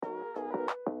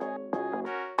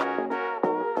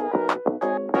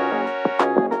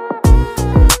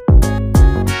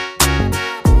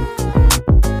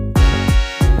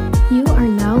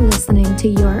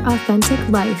Authentic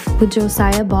Life with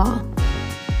Josiah Ball.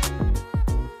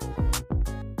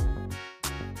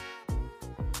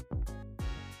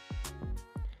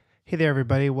 Hey there,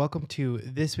 everybody. Welcome to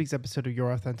this week's episode of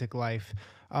Your Authentic Life.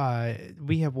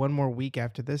 We have one more week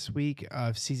after this week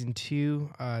of season 2.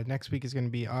 Next week is going to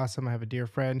be awesome. I have a dear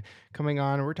friend coming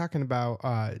on. We're talking about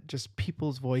just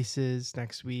people's voices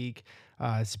next week,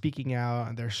 speaking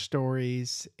out, their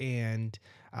stories, and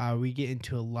we get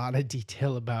into a lot of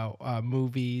detail about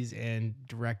movies and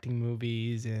directing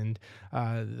movies and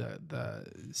the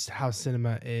how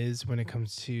cinema is when it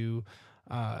comes to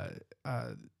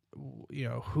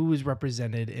who is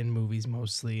represented in movies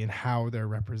mostly and how they're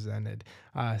represented.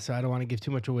 So I don't want to give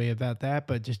too much away about that,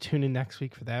 but just tune in next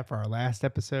week for that, for our last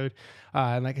episode.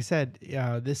 And like I said,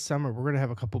 this summer we're going to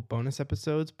have a couple bonus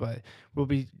episodes, but we'll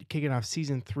be kicking off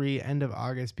season 3 end of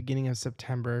August, beginning of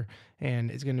September,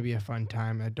 and it's going to be a fun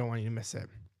time. I don't want you to miss it.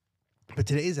 But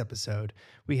today's episode,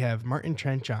 we have Martin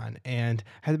Trench on, and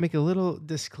I had to make a little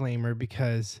disclaimer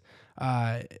because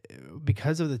of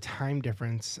the time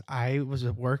difference. I was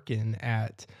working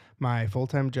at my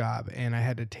full-time job, and I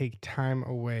had to take time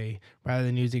away. Rather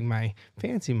than using my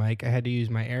fancy mic, I had to use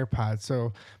my AirPods.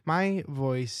 So my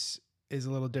voice is a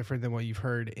little different than what you've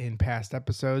heard in past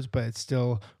episodes, but it's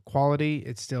still quality.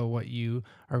 It's still what you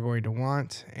are going to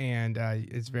want, and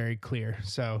it's very clear.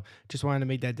 So just wanted to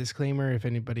make that disclaimer. If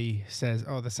anybody says,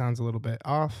 oh, that sounds a little bit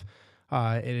off,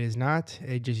 it is not.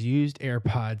 It just used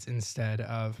AirPods instead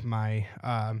of my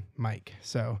mic.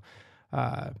 So,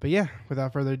 but yeah,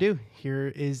 without further ado, here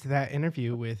is that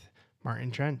interview with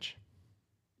Martin Trench.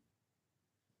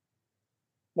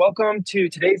 Welcome to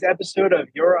today's episode of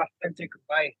Your Authentic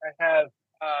Life. I have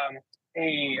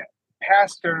a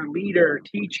pastor, leader,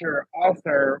 teacher,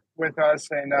 author with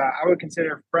us, and I would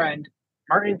consider a friend,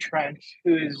 Martin Trench,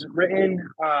 who has written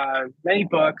many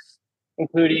books,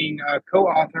 including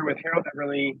co-author with Harold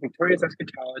Everly, Victorious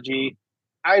Eschatology,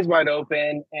 Eyes Wide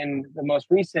Open, and the most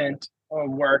recent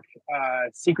work,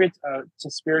 Secrets to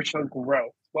Spiritual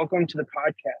Growth. Welcome to the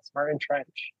podcast, Martin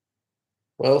Trench.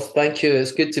 Well, thank you.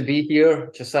 It's good to be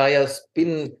here, Josiah. It's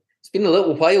been a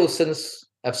little while since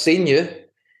I've seen you.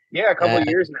 Yeah, a couple of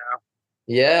years now.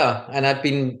 Yeah, and I've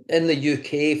been in the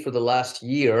UK for the last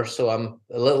year, so I'm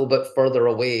a little bit further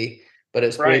away, but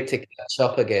it's great to catch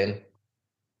up again.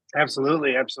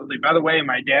 Absolutely, absolutely. By the way,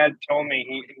 my dad told me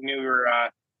he knew we were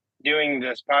doing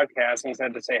this podcast, and he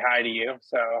said to say hi to you.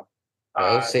 So,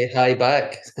 well, say hi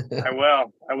back. I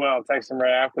will. I'll text him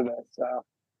right after this. So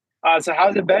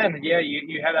how's it been? Yeah,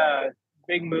 you had a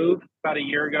big move about a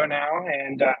year ago now,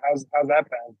 and how's that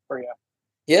been for you?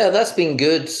 Yeah, that's been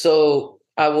good. So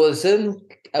I was in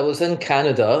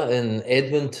Canada, in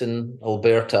Edmonton,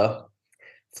 Alberta,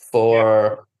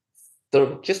 for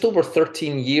just over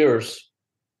 13 years.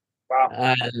 Wow.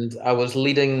 And I was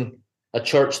leading a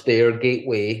church there,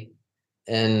 Gateway,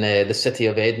 in the city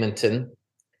of Edmonton.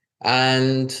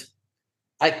 And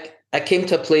I came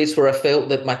to a place where I felt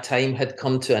that my time had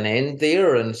come to an end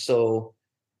there. And so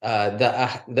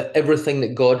that everything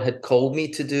that God had called me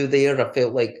to do there, I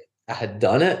felt like I had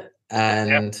done it.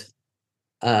 And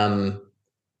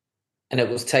it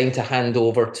was time to hand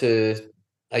over to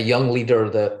a young leader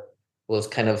that was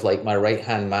kind of like my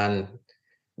right-hand man,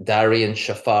 Darian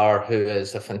Shafar, who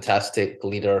is a fantastic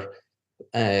leader,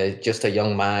 just a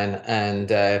young man. And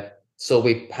so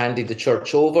we handed the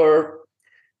church over.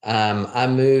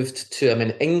 I'm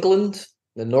in England,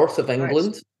 the north of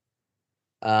England. Nice.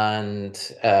 And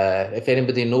if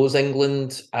anybody knows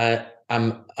England,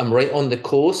 I'm right on the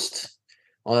coast,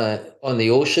 on the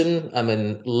ocean. I'm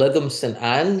in Lytham St.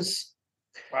 Anne's.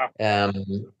 Wow.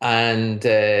 And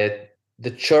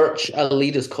the church I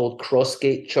lead is called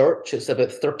Crossgate Church. It's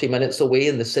about 30 minutes away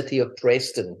in the city of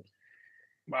Preston.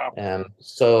 Wow.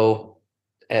 So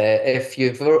if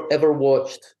you've ever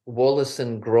watched Wallace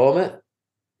and Gromit,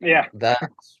 yeah,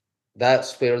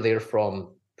 that's where they're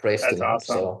from, Preston. That's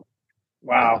awesome. So,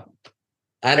 wow.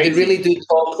 And Crazy. They really do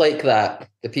talk like that.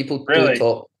 The people do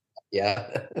talk.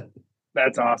 Yeah.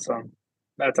 That's awesome.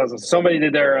 Somebody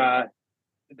did their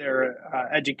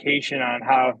education on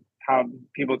how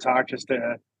people talk just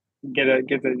to get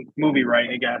the movie right,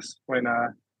 I guess, when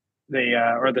they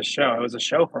or the show. It was a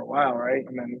show for a while, right?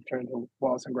 And then it turned to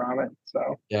Wallace and Gromit.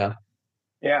 So yeah.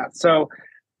 So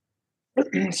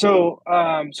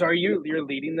are you're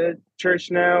leading the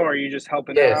church now, or are you just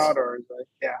helping out, or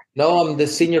No, I'm the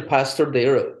senior pastor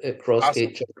there at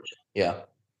Crossgate Church. Yeah.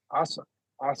 Awesome.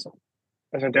 That's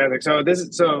fantastic. So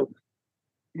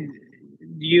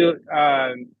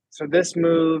this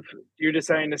move, you're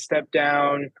deciding to step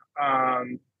down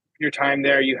your time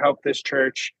there. You helped this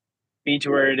church be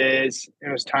to where it is.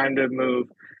 It was time to move.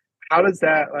 how does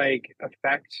that like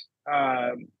affect,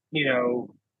 you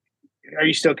know, are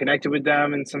you still connected with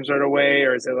them in some sort of way,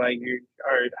 or is it like you,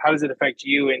 or how does it affect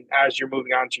you and as you're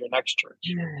moving on to your next church?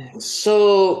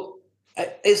 So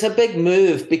it's a big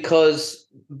move because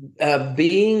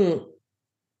being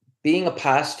a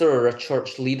pastor or a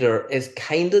church leader is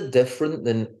kind of different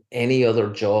than any other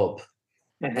job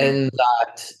Mm-hmm.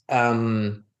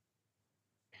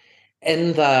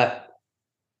 in that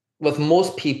with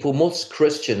most people, most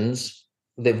Christians,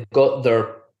 they've got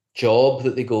their job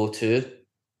that they go to,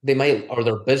 they might, or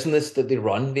their business that they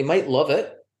run, they might love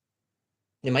it,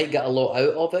 they might get a lot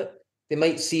out of it, they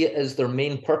might see it as their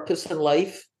main purpose in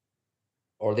life,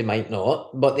 or they might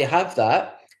not, but they have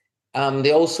that.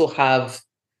 They also have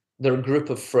their group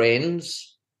of friends,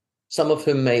 some of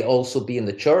whom might also be in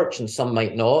the church and some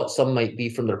might not. Some might be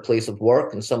from their place of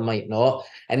work and some might not.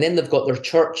 And then they've got their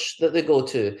church that they go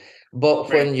to. But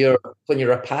Right. when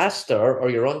you're a pastor or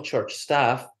you're on church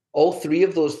staff, all three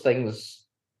of those things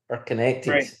are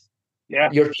connected. Right. Yeah.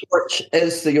 Your church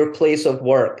is your place of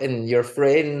work, and your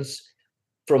friends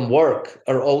from work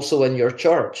are also in your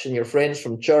church, and your friends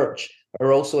from church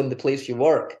are also in the place you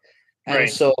work. And Right.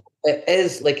 so it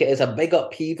is a big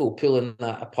upheaval pulling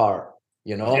that apart,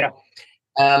 you know. Yeah.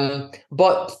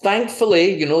 But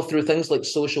thankfully, you know, through things like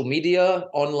social media,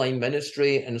 online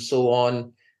ministry, and so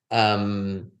on,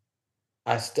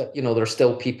 there's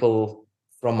still people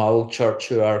from my old church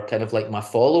who are kind of like my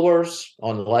followers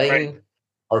online, Right.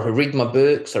 or who read my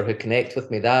books, or who connect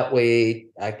with me that way.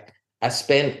 I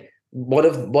spent one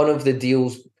of the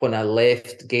deals when I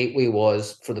left Gateway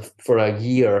was for a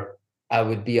year I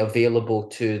would be available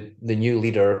to the new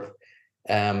leader,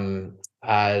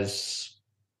 as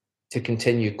to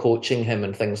continue coaching him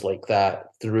and things like that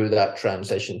through that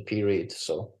transition period.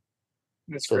 So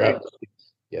That's great.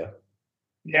 Yeah.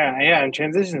 And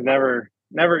transition is never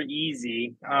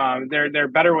easy. There are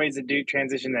better ways to do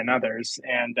transition than others,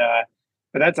 and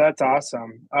but that's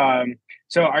awesome.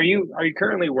 So are you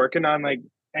currently working on like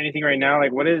anything right now?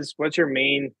 Like what's your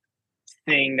main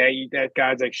thing that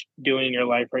God's like doing in your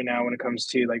life right now when it comes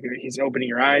to like He's opening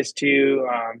your eyes to?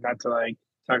 Not to like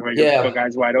talk about your book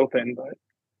eyes wide open, but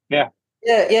yeah.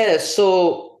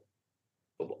 So.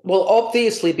 Well,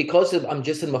 obviously, because I'm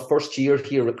just in my first year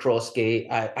here at Crossgate,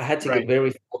 I had to get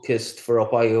very focused for a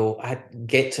while. I had to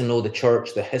get to know the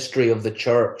church, the history of the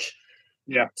church,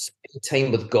 spend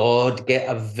time with God, get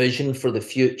a vision for the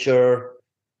future,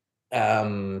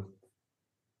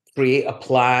 create a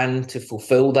plan to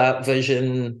fulfill that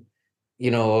vision,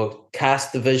 you know,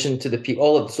 cast the vision to the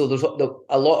people. So there's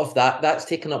a lot of that. That's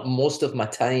taken up most of my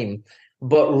time.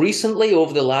 But recently,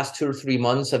 over the last 2 or 3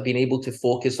 months, I've been able to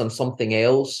focus on something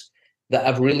else that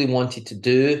I've really wanted to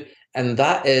do. And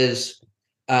that is,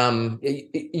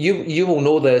 you will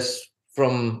know this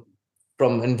from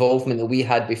involvement that we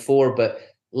had before, but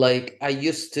like I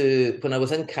used to, when I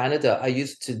was in Canada, I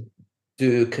used to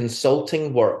do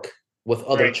consulting work with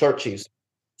other churches.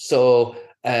 So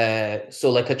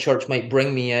like a church might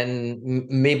bring me in,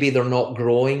 maybe they're not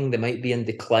growing, they might be in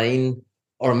decline,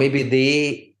 or maybe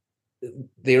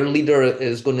their leader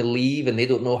is going to leave and they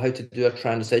don't know how to do a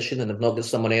transition and they've not got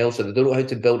someone else, or they don't know how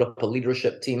to build up a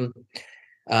leadership team,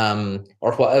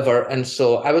 or whatever. And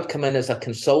so I would come in as a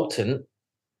consultant.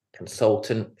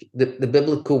 The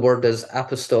biblical word is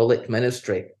apostolic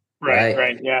ministry.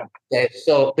 Right. Yeah.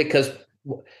 So because,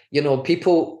 you know,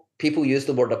 people use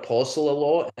the word apostle a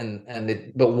lot,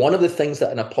 but one of the things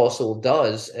that an apostle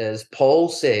does is, Paul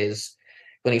says,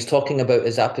 when he's talking about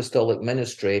his apostolic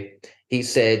ministry, he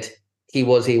said he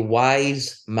was a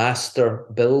wise master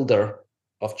builder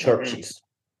of churches,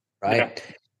 right?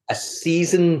 Yeah. A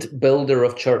seasoned builder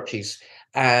of churches.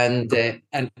 And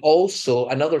also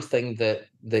another thing that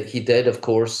he did, of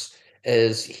course,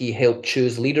 is he helped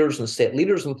choose leaders and set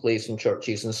leaders in place in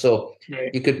churches. And so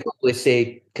you could probably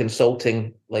say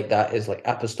consulting like that is like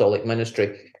apostolic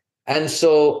ministry. And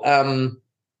so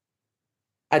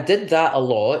I did that a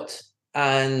lot.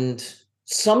 And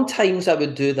sometimes I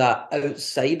would do that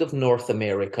outside of North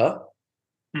America.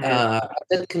 I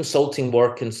did consulting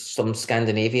work in some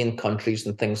Scandinavian countries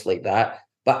and things like that.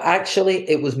 But actually,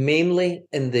 it was mainly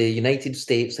in the United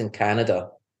States and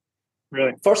Canada.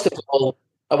 Really? First of all,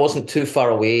 I wasn't too far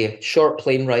away. Short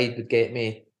plane ride would get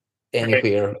me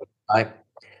anywhere. Right?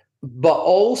 But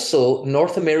also,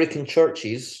 North American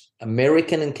churches,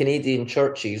 American and Canadian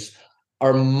churches,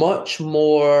 are much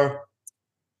more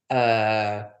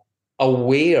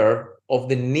aware of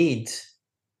the need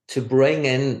to bring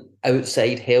in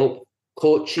outside help,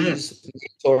 coaches,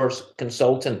 mentors,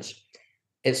 consultants.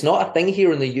 It's not a thing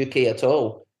here in the UK at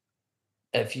all.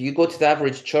 If you go to the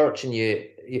average church and you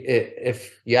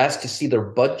if you ask to see their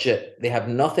budget, they have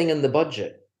nothing in the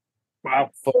budget. Wow.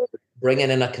 For bringing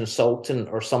in a consultant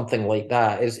or something like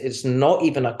that. It's not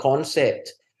even a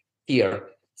concept here.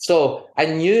 So I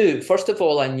knew, first of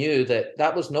all, I knew that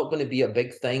that was not going to be a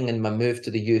big thing in my move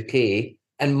to the UK.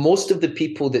 And most of the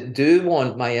people that do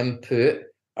want my input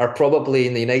are probably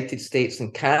in the United States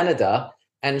and Canada.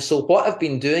 And so what I've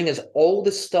been doing is all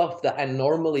the stuff that I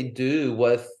normally do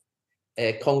with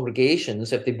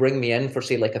congregations, if they bring me in for,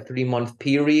 say, like a 3-month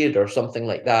period or something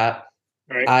like that,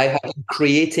 Right. I have been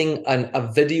creating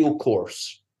a video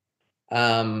course.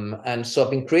 And so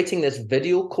I've been creating this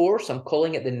video course. I'm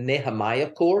calling it the Nehemiah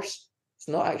course. It's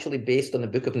not actually based on the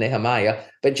book of Nehemiah,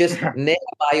 but just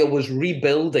Nehemiah was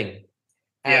rebuilding.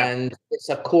 Yeah. And it's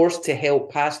a course to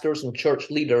help pastors and church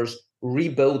leaders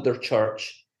rebuild their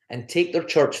church and take their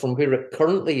church from where it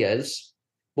currently is,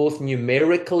 both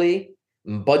numerically,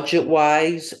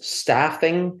 budget-wise,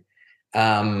 staffing,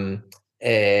 growth,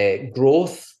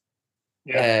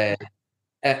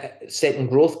 setting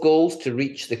growth goals to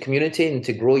reach the community and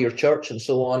to grow your church and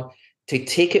so on, to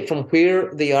take it from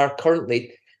where they are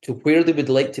currently to where they would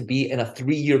like to be in a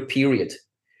 3-year period,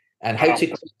 and how to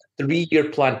create a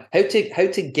 3-year plan, how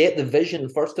to get the vision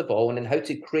first of all, and then how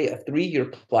to create a 3-year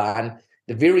plan,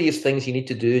 the various things you need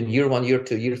to do in year 1, year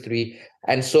 2, year 3.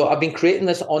 And so I've been creating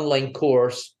this online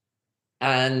course,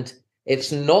 and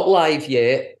it's not live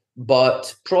yet,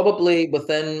 but probably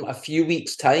within a few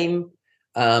weeks' time,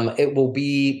 it will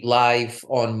be live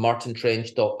on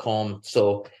martintrench.com.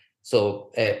 So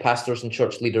pastors and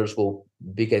church leaders will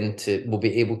be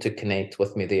able to connect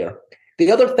with me there.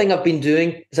 The other thing I've been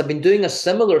doing is I've been doing a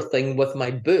similar thing with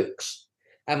my books.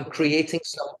 I'm creating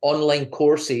some online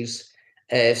courses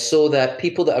so that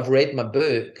people that have read my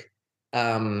book,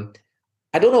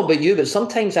 I don't know about you, but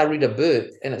sometimes I read a book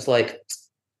and it's like,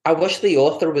 I wish the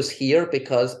author was here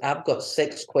because I've got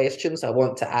 6 questions I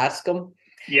want to ask him.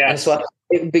 Yes. And so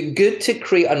it would be good to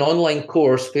create an online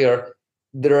course where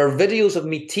there are videos of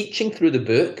me teaching through the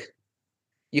book.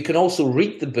 You can also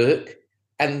read the book,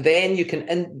 and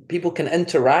then people can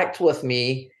interact with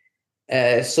me.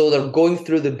 So they're going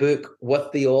through the book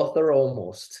with the author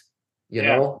almost, you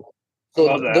know.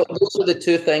 So those are the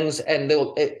 2 things, and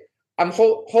I'm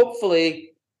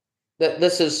hopefully that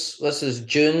this is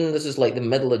June. This is like the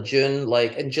middle of June,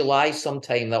 like in July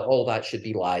sometime, that all that should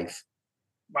be live.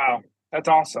 Wow, that's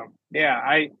awesome.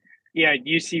 Yeah,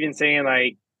 you even saying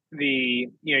like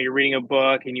you're reading a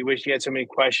book and you wish you had so many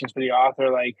questions for the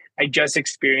author. Like I just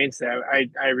experienced that. I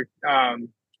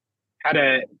had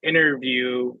an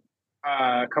interview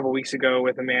a couple weeks ago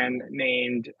with a man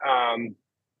named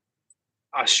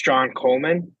Strawn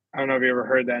Coleman. I don't know if you ever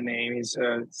heard that name. He's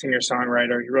a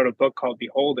singer-songwriter. He wrote a book called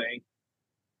Beholding.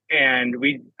 And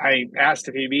I asked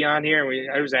if he'd be on here, and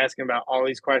I was asking about all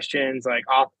these questions, like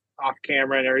off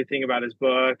camera and everything about his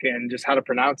book and just how to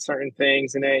pronounce certain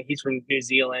things. And he's from New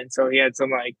Zealand, so he had some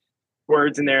like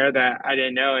words in there that I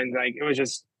didn't know, and like it was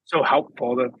just so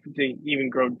helpful to even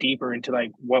grow deeper into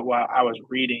like what I was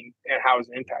reading and how it was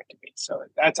impacting me. So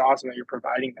that's awesome that you're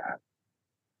providing that.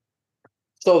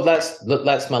 So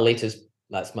that's my latest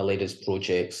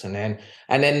projects, and then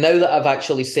now that I've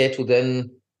actually settled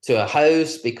in to a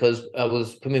house, because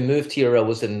when we moved here, I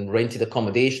was in rented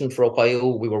accommodation for a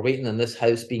while. We were waiting on this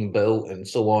house being built and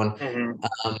so on.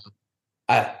 Mm-hmm.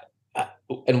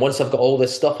 And once I've got all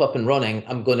this stuff up and running,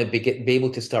 I'm going to be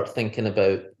able to start thinking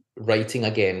about writing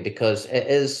again, because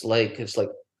it's like 2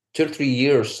 or 3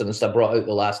 years since I brought out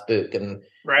the last book, and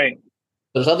right,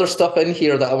 there's other stuff in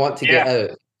here that I want to get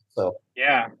out. So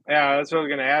yeah, that's what I was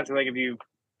going to ask. Like if you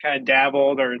kind of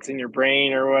dabbled or it's in your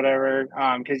brain or whatever,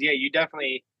 because you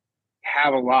definitely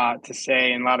have a lot to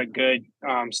say and a lot of good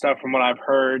stuff from what I've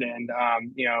heard, and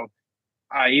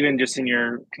even just in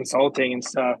your consulting and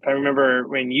stuff. I remember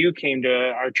when you came to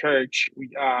our church,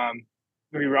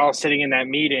 we were all sitting in that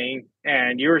meeting,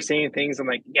 and you were saying things. I'm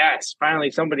like, yes, finally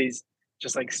somebody's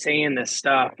just like saying this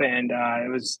stuff, and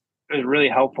it was really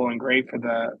helpful and great for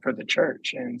the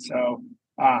church. And so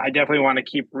I definitely want to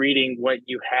keep reading what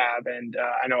you have, and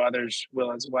I know others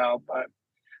will as well. But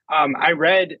I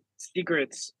read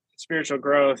Secrets Spiritual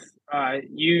Growth.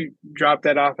 You dropped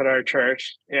that off at our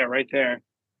church. Yeah, right there.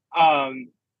 I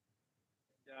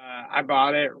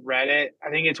bought it, read it. I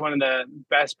think it's one of the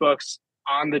best books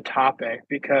on the topic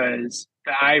that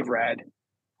I've read,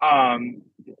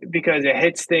 because it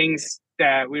hits things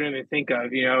that we don't even think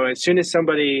of. As soon as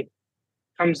somebody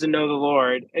comes to know the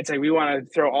Lord, it's like we want to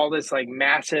throw all this like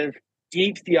massive,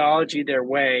 deep theology their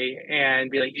way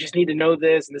and be like, you just need to know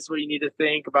this, and this is what you need to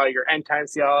think about your end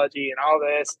times theology and all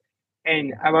this.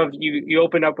 And I love you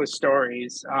opened up with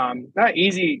stories, not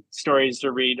easy stories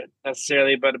to read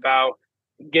necessarily, but about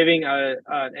giving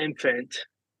an infant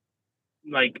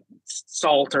like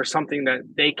salt or something that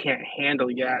they can't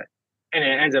handle yet, and it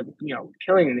ends up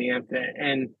killing the infant.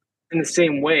 And in the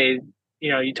same way,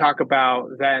 you talk about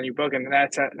that in your book, and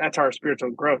that's our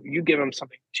spiritual growth. You give them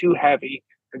something too heavy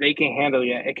that they can't handle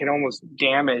yet, it can almost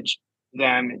damage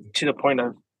them to the point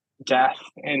of death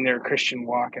in their Christian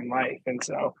walk in life. And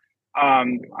so I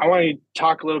want to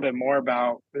talk a little bit more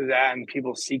about that and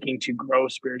people seeking to grow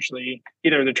spiritually.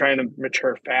 Either they're trying to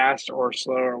mature fast or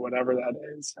slow or whatever that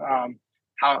is.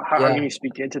 How can you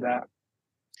speak into that?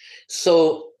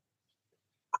 So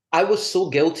I was so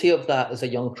guilty of that as a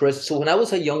young Christian. So when I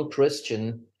was a young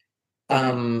Christian,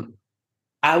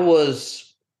 I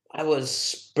was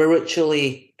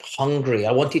spiritually hungry.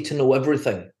 I wanted to know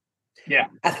everything. Yeah,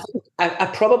 I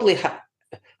probably had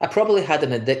an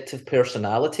addictive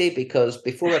personality, because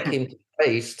before I came to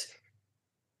Christ,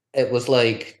 it was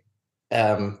like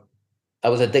I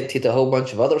was addicted to a whole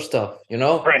bunch of other stuff,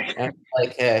 right. And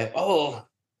like,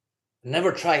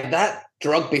 never tried that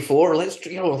drug before. Let's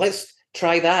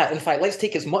try that. In fact, let's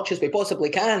take as much as we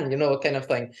possibly can, kind of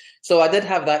thing. So I did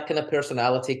have that kind of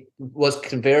personality, was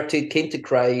converted, came to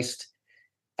Christ,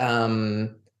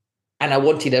 and I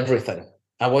wanted everything.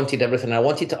 I wanted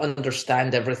to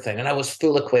understand everything, and I was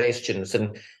full of questions,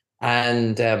 and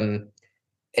I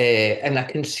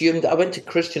consumed. I went to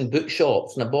Christian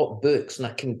bookshops and I bought books, and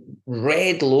I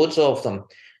read loads of them.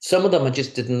 Some of them I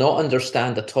just did not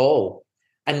understand at all.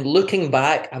 And looking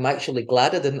back, I'm actually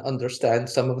glad I didn't understand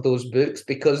some of those books,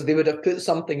 because they would have put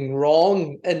something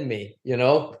wrong in me,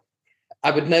 I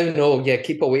would now know,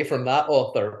 keep away from that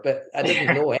author, but I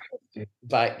didn't know anything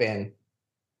back then.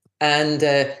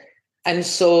 And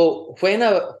so when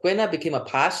I became a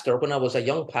pastor, when I was a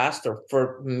young pastor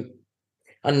for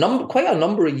quite a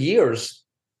number of years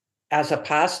as a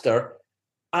pastor,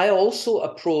 I also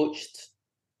approached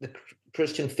the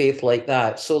Christian faith like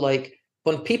that. So like,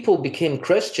 when people became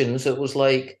Christians, it was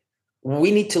like,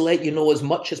 we need to let you know as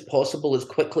much as possible, as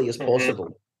quickly as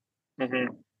possible.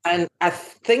 Mm-hmm. And I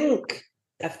think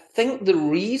the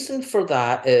reason for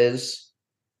that is,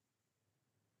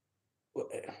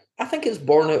 I think it's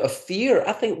born out of fear.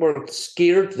 I think we're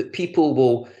scared that people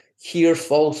will hear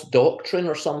false doctrine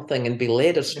or something and be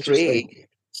led astray.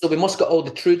 So we must get all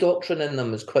the true doctrine in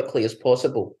them as quickly as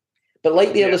possible. But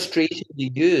like the illustration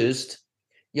you used,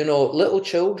 little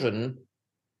children,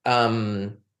 I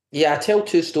tell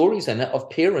two stories in it of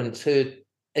parents who,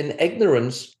 in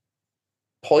ignorance,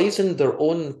 poisoned their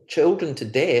own children to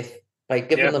death by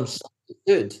giving them something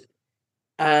good.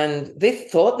 And they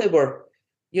thought they were,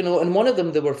 and one of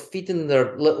them, they were feeding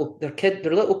their little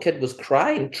kid was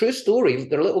crying. True story.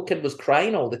 Their little kid was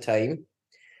crying all the time.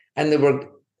 And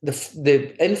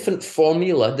the infant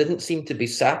formula didn't seem to be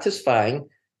satisfying.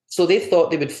 So they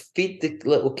thought they would feed the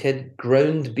little kid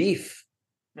ground beef.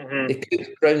 They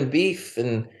cooked ground beef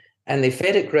and they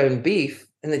fed it ground beef,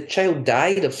 and the child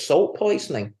died of salt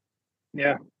poisoning.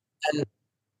 Yeah. And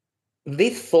they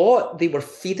thought they were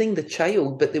feeding the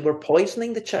child, but they were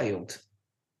poisoning the child.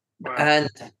 Wow. And,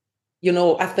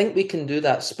 I think we can do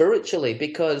that spiritually,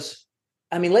 because,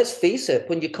 let's face it,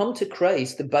 when you come to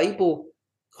Christ, the Bible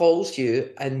calls you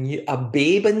a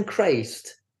babe in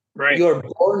Christ. Right. You're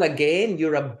born again.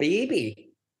 You're a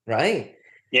baby, right?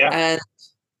 Yeah.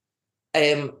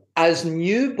 And as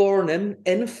newborn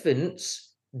infants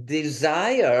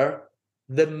desire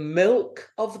the milk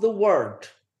of the word,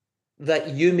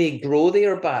 that you may grow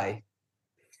thereby.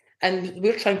 And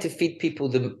we're trying to feed people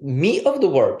the meat of the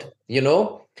word,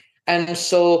 And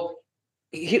so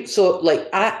like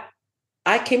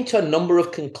I came to a number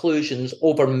of conclusions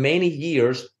over many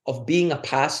years of being a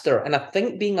pastor. And I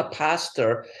think being a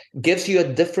pastor gives you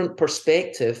a different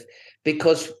perspective,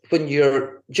 because when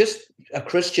you're just a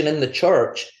Christian in the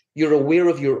church, you're aware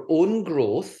of your own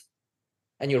growth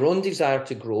and your own desire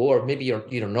to grow, or maybe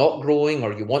you're not growing,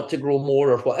 or you want to grow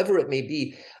more, or whatever it may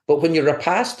be. But when you're a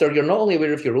pastor, you're not only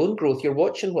aware of your own growth, you're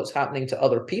watching what's happening to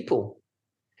other people.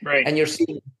 Right. And you're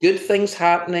seeing good things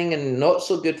happening and not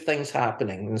so good things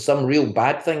happening, and some real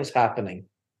bad things happening.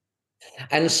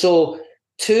 And so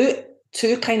two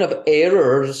kind of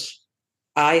errors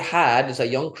I had as a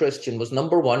young Christian was,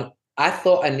 number one, I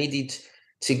thought I needed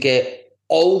to get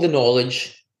all the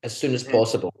knowledge as soon as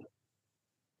possible.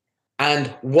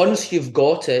 And once you've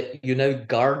got it, you now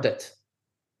guard it.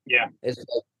 Yeah. It's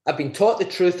like, I've been taught the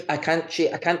truth. I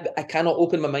cannot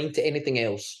open my mind to anything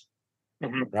else.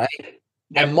 Right?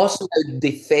 Yep. I must now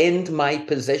defend my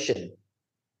position,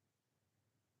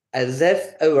 as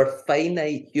if our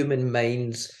finite human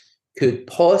minds could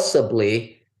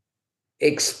possibly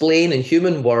explain in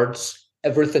human words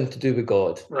everything to do with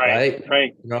God. Right.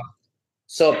 Right. You know?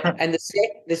 So, and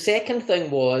the second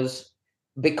thing was,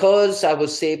 because I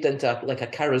was saved into like a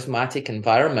charismatic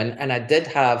environment, and I did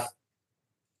have,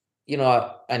 you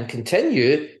know, and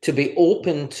continue to be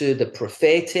open to the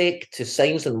prophetic, to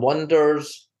signs and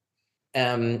wonders,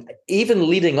 even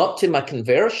leading up to my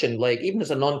conversion, like even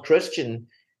as a non-Christian,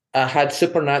 I had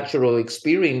supernatural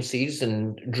experiences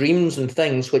and dreams and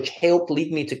things which helped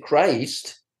lead me to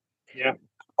Christ. Yeah.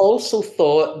 Also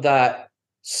thought that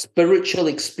spiritual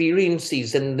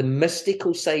experiences and the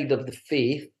mystical side of the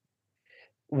faith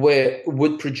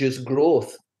would produce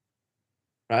growth,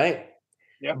 right?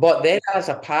 Yeah. But then as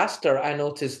a pastor, I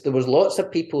noticed there was lots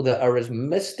of people that are as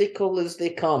mystical as they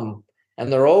come,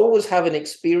 and they're always having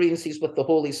experiences with the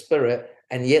Holy Spirit,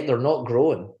 and yet they're not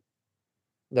growing.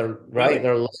 They're right.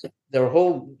 Their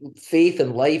whole faith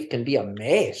and life can be a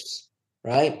mess,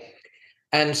 right?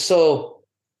 And so,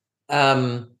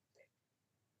 lots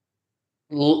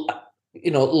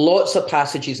of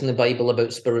passages in the Bible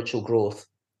about spiritual growth,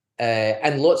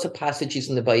 and lots of passages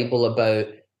in the Bible about,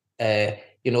 God,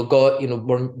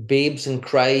 we're babes in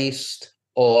Christ,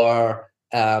 or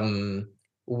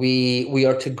we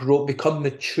are to grow, become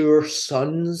mature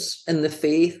sons in the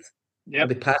faith. Yeah,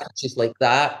 the passages like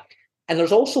that. And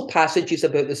there's also passages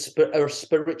about our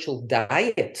spiritual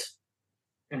diet.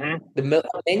 Mm-hmm. The milk,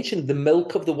 I mentioned the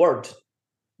milk of the word.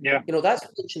 Yeah. That's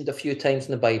mentioned a few times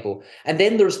in the Bible. And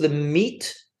then there's the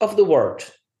meat of the word.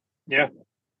 Yeah.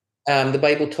 The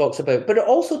Bible talks about, but it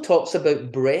also talks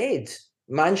about bread.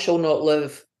 Man shall not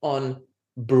live on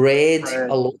bread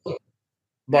alone,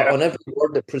 but on every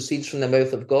word that proceeds from the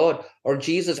mouth of God. Or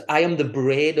Jesus, I am the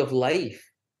bread of life.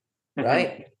 Mm-hmm.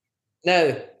 Right?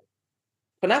 Now,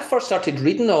 when I first started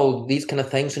reading all these kind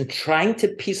of things and trying to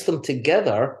piece them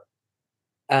together,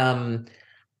 I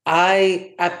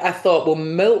thought, well,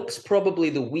 milk's probably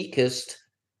the weakest,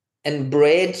 and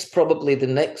bread's probably the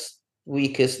next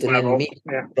weakest, and then meat's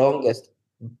the strongest.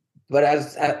 But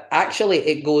actually,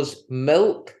 it goes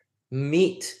milk,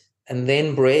 meat, and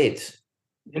then bread.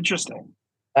 Interesting.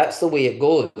 That's the way it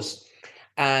goes.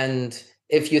 And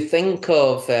if you think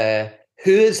of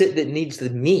who is it that needs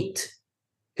the meat?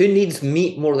 Who needs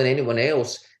meat more than anyone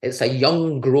else? It's a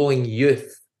young, growing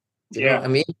youth. Do you know what I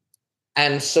mean?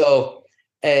 And so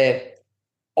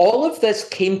all of this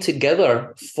came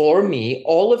together for me.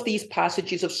 All of these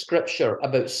passages of scripture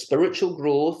about spiritual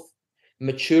growth,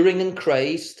 maturing in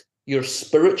Christ, your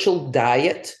spiritual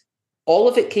diet, all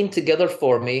of it came together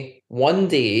for me one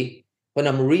day when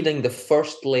I'm reading the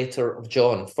first letter of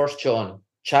John, 1 John,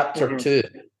 chapter 2.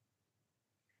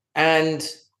 And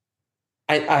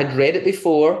I'd read it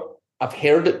before. I've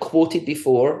heard it quoted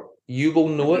before. You will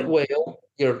know it well.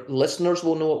 Your listeners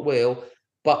will know it well.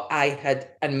 But I had,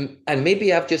 and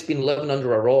maybe I've just been living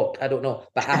under a rock. I don't know.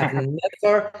 But I have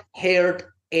never heard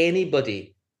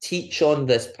anybody teach on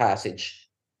this passage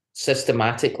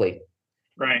systematically.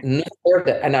 Right. Never heard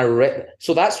it. And I read it.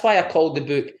 So that's why I called the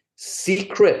book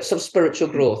Secrets of Spiritual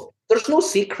Growth. There's no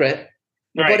secret,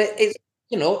 but it's,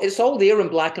 it's all there in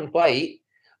black and white.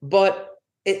 But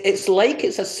it's like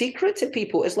it's a secret to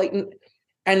people. It's like,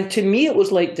 and to me, it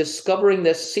was like discovering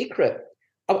this secret.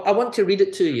 I want to read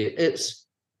it to you. It's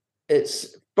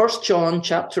 1 John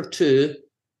chapter 2,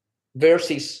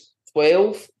 verses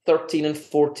 12, 13, and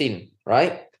 14,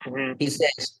 right? Mm-hmm. He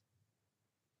says,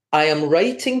 I am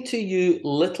writing to you,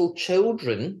 little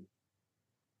children,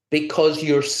 because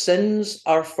your sins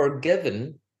are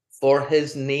forgiven for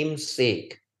his name's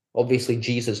sake. Obviously,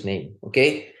 Jesus' name,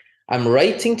 okay? I'm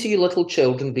writing to you, little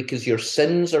children, because your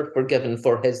sins are forgiven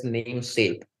for his name's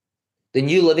sake. The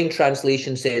New Living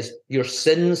Translation says, your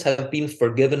sins have been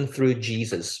forgiven through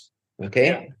Jesus. Okay?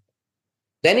 Yeah.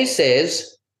 Then he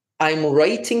says, I'm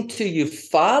writing to you,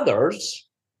 fathers,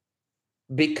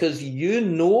 because you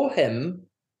know him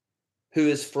who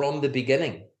is from the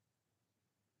beginning.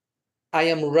 I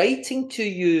am writing to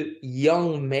you,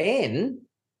 young men,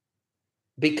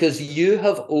 because you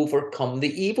have overcome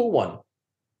the evil one.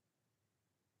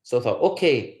 So I thought,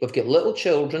 okay, we've got little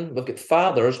children, we've got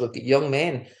fathers, we've got young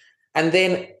men. And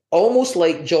then almost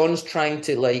like John's trying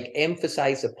to like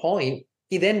emphasize a point,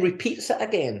 he then repeats it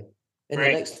again in the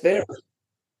next verse.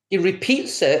 He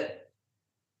repeats it,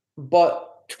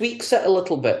 but tweaks it a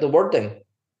little bit, the wording.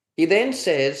 He then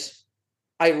says,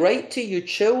 I write to you,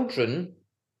 children,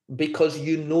 because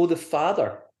you know the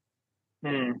Father.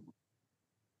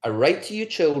 I write to you,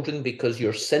 children, because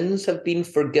your sins have been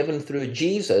forgiven through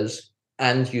Jesus,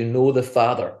 and you know the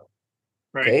Father.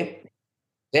 Okay?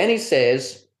 Then he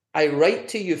says, I write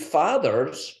to you,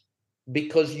 fathers,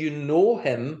 because you know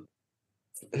him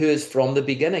who is from the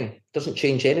beginning. Doesn't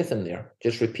change anything there.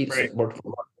 Just repeats Right. it word for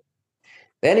word.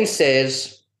 Then he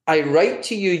says, I write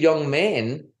to you, young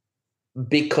men,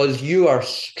 because you are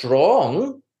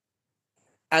strong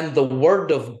and the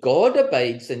word of God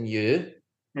abides in you,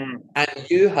 and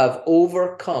you have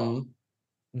overcome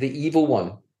the evil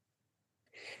one.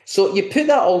 So you put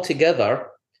that all together,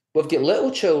 we've got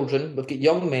little children, we've got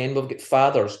young men, we've got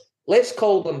fathers. Let's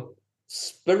call them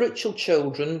spiritual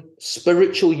children,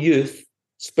 spiritual youth,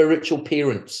 spiritual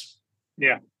parents.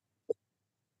 Yeah.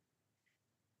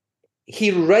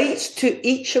 He writes to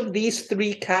each of these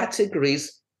three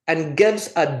categories and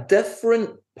gives a different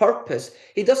purpose.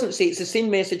 He doesn't say it's the same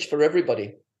message for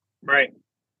everybody. Right.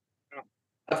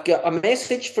 I've got a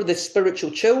message for the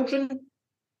spiritual children.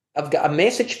 I've got a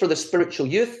message for the spiritual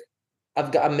youth.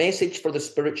 I've got a message for the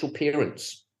spiritual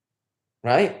parents,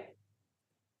 right?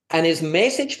 And his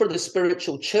message for the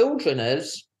spiritual children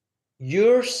is,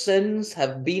 your sins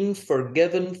have been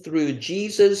forgiven through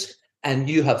Jesus, and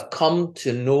you have come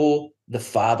to know the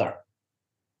Father.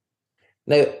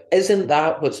 Now, isn't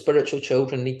that what spiritual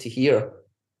children need to hear?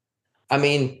 I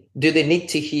mean, do they need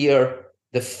to hear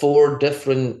the 4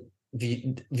 different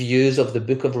views of the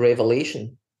book of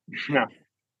Revelation? No.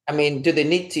 I mean, do they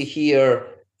need to hear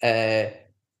a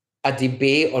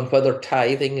debate on whether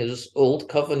tithing is old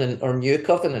covenant or new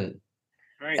covenant?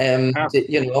 Right.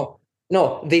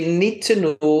 No, they need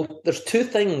to know there's 2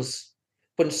 things.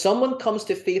 When someone comes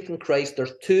to faith in Christ,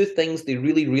 there's 2 things they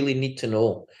really, really need to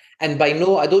know. And by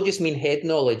know, I don't just mean head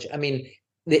knowledge. I mean,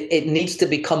 it needs to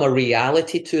become a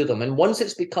reality to them. And once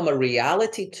it's become a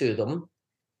reality to them,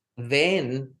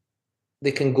 then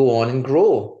they can go on and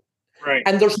grow. Right.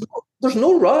 And there's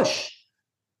no rush.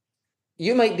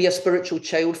 You might be a spiritual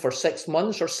child for 6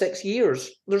 months or 6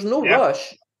 years. There's no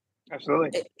rush.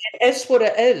 Absolutely. It is what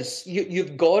it is.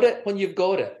 You've got it when you've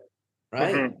got it,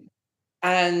 right? Mm-hmm.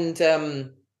 And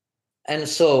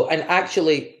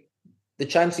actually, the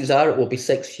chances are it will be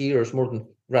 6 years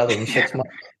rather than 6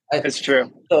 months. It's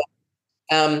true. So,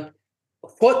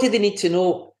 what do they need to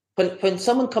know when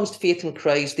someone comes to faith in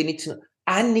Christ? They need to know,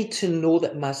 I need to know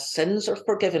that my sins are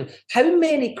forgiven. How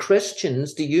many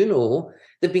Christians do you know?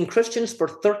 They've been Christians for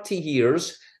 30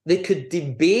 years. They could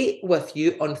debate with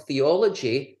you on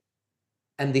theology,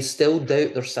 and they still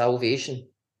doubt their salvation.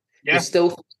 Yeah. They still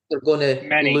think they're going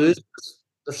to lose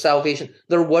their salvation.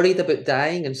 They're worried about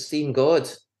dying and seeing God.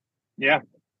 Yeah.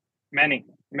 Many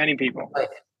people. Right.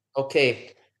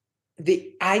 Okay.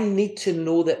 I need to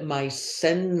know that my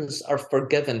sins are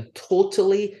forgiven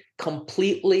totally,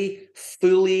 completely,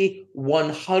 fully,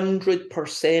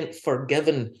 100%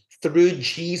 forgiven through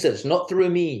Jesus, not through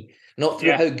me, not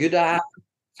through how good I am,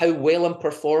 how well I'm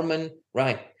performing.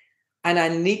 Right. And I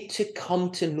need to come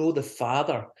to know the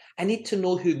Father. I need to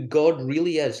know who God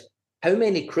really is. How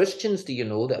many Christians do you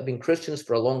know that have been Christians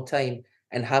for a long time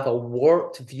and have a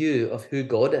warped view of who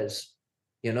God is?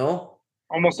 You know?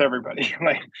 Almost everybody.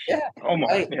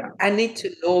 Almost. Right. Yeah. I need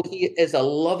to know he is a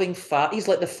loving father. He's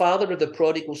like the father of the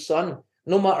prodigal son.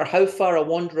 No matter how far I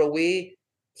wander away,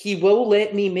 he will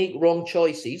let me make wrong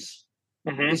choices.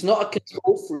 Mm-hmm. He's not a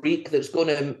control freak that's going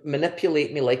to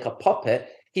manipulate me like a puppet.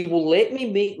 He will let me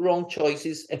make wrong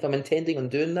choices if I'm intending on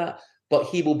doing that, but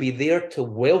he will be there to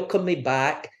welcome me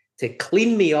back, to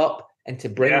clean me up, and to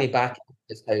bring me back into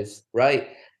his house. Right.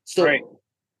 So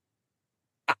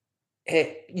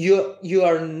you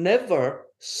are never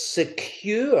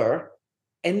secure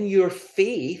in your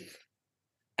faith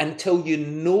until you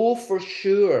know for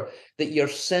sure that your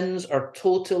sins are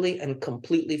totally and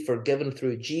completely forgiven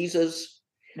through Jesus,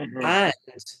 and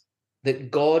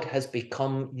that God has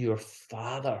become your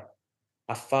Father,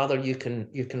 a Father you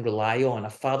can rely on, a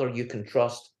Father you can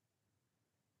trust.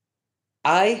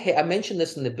 I mentioned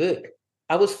this in the book.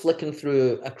 I was flicking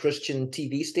through a Christian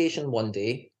TV station one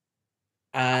day,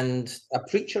 and a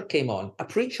preacher came on, a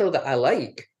preacher that I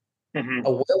like,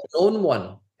 a well-known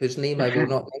one whose name I will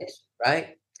not mention,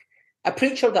 right? A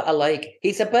preacher that I like.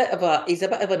 He's a bit of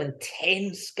an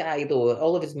intense guy, though.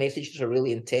 All of his messages are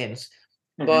really intense.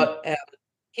 But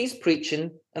he's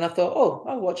preaching, and I thought, oh,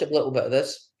 I'll watch a little bit of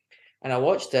this. And I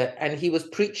watched it, and he was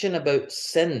preaching about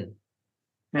sin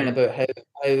and about how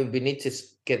we need to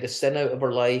get the sin out of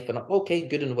our life. And okay,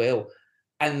 good and well.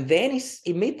 And then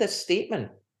he made this statement.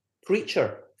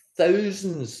 Preacher,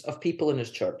 thousands of people in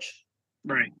his church.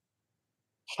 Right.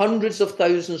 Hundreds of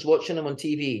thousands watching him on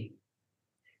TV.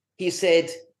 He said,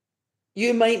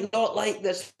 you might not like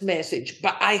this message,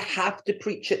 but I have to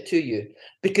preach it to you,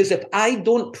 because if I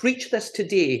don't preach this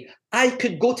today, I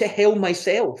could go to hell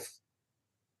myself.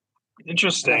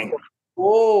 Interesting. Thought,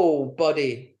 whoa,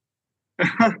 buddy.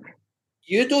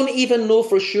 You don't even know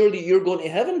for sure that you're going to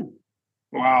heaven.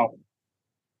 Wow.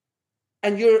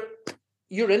 And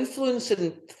you're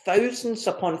influencing thousands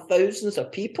upon thousands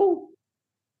of people.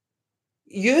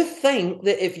 You think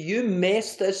that if you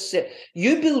mess this,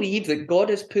 you believe that God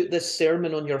has put this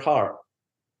sermon on your heart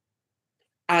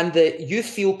and that you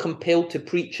feel compelled to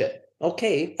preach it.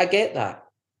 Okay, I get that.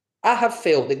 I have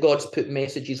felt that God's put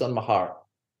messages on my heart.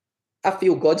 I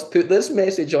feel God's put this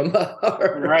message on my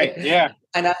heart. Right, yeah.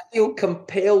 And I feel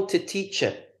compelled to teach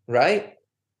it, right?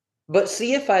 But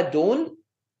see, if I don't,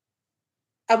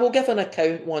 I will give an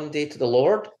account one day to the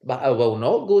Lord, but I will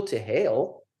not go to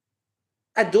hell.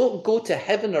 I don't go to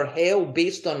heaven or hell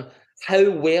based on how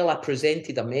well I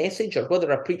presented a message or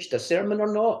whether I preached a sermon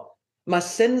or not. My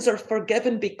sins are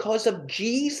forgiven because of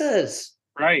Jesus.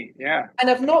 Right, yeah. And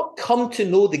I've not come to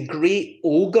know the great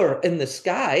ogre in the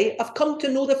sky. I've come to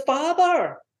know the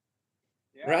Father.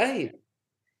 Yeah. Right.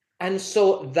 And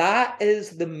so that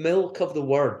is the milk of the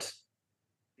word.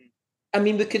 I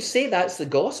mean, we could say that's the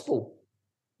gospel.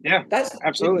 Yeah, that's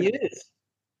absolutely. Good news.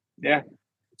 Yeah.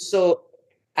 So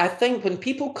I think when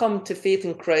people come to faith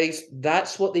in Christ,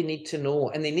 that's what they need to know.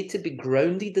 And they need to be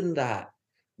grounded in that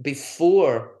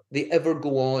before they ever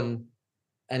go on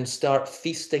and start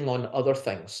feasting on other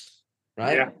things.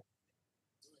 Right? Yeah.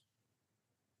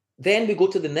 Then we go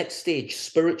to the next stage,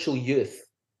 spiritual youth.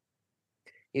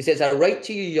 He says, I write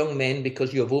to you, young men,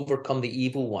 because you have overcome the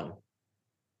evil one.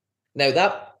 Now,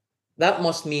 that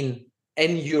must mean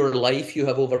in your life you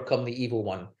have overcome the evil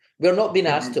one. We're not being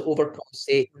asked to overcome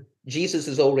Satan. Jesus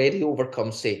has already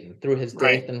overcome Satan through his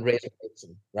death and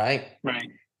resurrection, right? Right.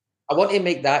 I want to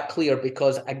make that clear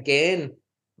because, again,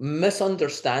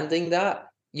 misunderstanding that,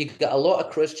 you've got a lot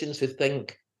of Christians who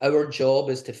think our job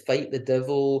is to fight the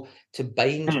devil, to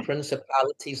bind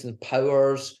principalities and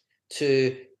powers,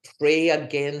 to pray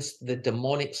against the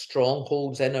demonic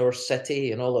strongholds in our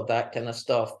city and all of that kind of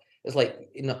stuff. It's like,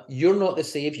 you're not the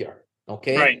savior,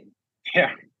 okay? Right.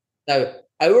 Yeah. Now,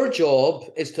 our job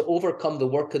is to overcome the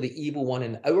work of the evil one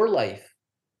in our life.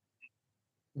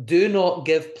 Do not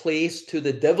give place to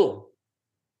the devil.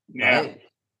 Yeah. Right?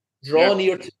 Draw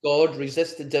near to God,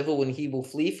 resist the devil, and he will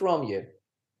flee from you.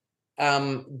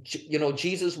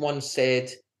 Jesus once said,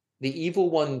 the evil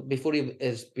one, before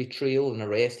his betrayal and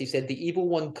arrest, he said, the evil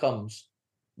one comes,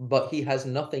 but he has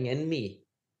nothing in me.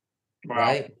 Wow.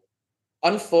 Right?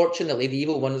 Unfortunately, the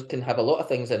evil ones can have a lot of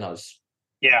things in us.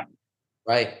 Yeah.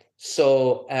 Right.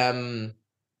 So, and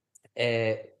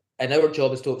our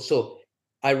job is so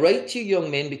I write to you, young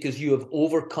men, because you have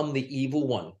overcome the evil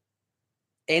one.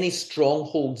 Any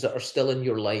strongholds that are still in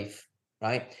your life,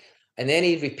 right? And then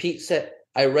he repeats it.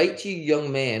 I write to you,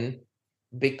 young men,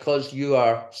 because you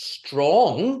are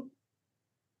strong.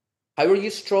 How are you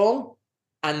strong?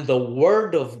 And the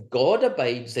word of God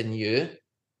abides in you,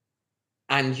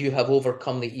 and you have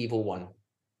overcome the evil one.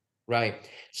 Right.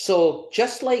 So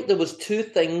just like there was two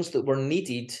things that were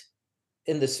needed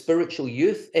in the spiritual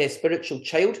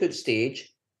childhood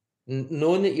stage,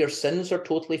 knowing that your sins are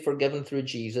totally forgiven through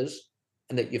Jesus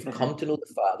and that you've come to know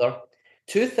the Father.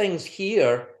 Two things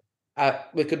here,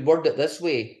 we could word it this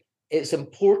way. It's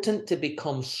important to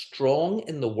become strong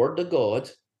in the Word of God.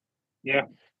 Yeah.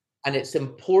 And it's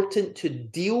important to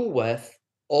deal with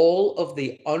all of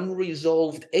the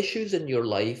unresolved issues in your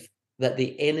life that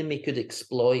the enemy could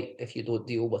exploit if you don't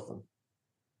deal with them.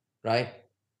 Right?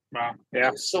 Wow.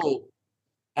 Yeah. So,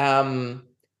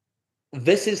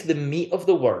 this is the meat of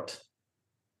the word,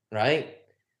 right?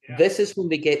 Yeah. This is when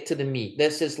we get to the meat.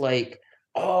 This is like,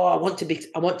 oh, I want to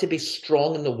be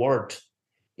strong in the word.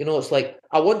 It's like,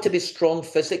 I want to be strong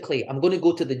physically. I'm going to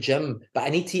go to the gym, but I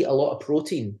need to eat a lot of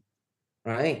protein,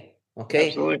 right? Okay.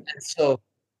 Absolutely.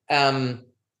 And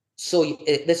so,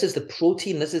 this is the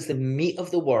protein. This is the meat of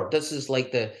the word. This is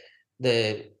like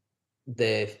the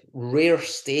rare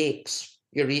steaks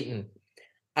you're eating.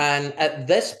 And at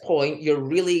this point,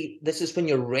 this is when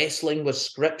you're wrestling with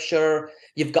scripture.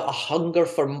 You've got a hunger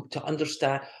to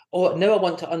understand. Oh, now I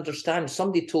want to understand.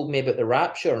 Somebody told me about the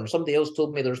rapture, and somebody else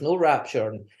told me there's no rapture,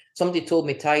 and somebody told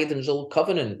me tithing's old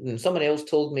covenant, and someone else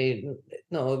told me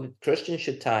no, Christians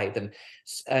should tithe,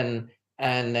 and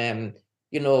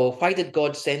why did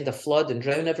God send a flood and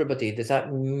drown everybody? Does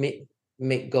that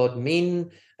make God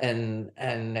mean? And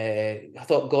I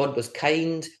thought God was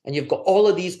kind. And you've got all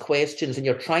of these questions, and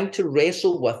you're trying to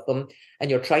wrestle with them,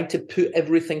 and you're trying to put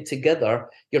everything together.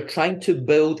 You're trying to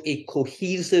build a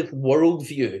cohesive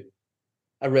worldview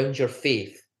around your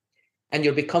faith, and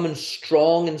you're becoming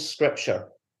strong in Scripture.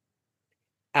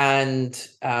 And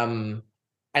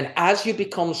as you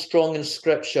become strong in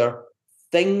Scripture,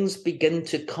 things begin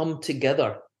to come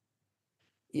together.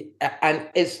 And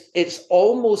it's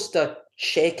almost a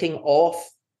checking off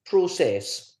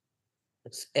process.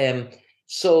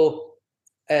 So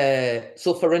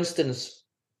for instance,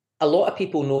 a lot of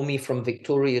people know me from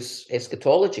Victorious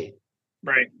Eschatology.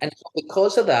 Right. And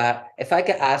because of that, if I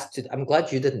get asked to, I'm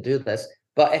glad you didn't do this,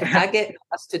 but if I get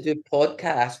asked to do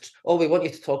podcasts, oh, we want you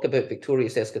to talk about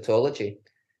Victorious Eschatology.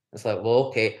 It's like, well,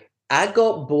 okay. I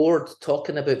got bored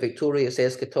talking about Victorious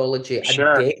Eschatology a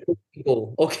decade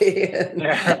ago, okay?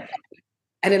 Yeah.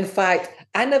 And in fact,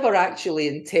 I never actually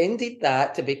intended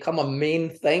that to become a main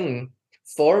thing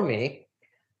for me.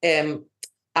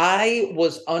 I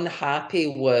was unhappy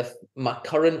with my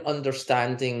current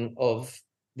understanding of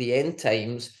the end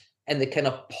times and the kind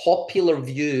of popular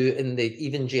view in the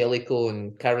evangelical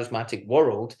and charismatic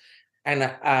world. And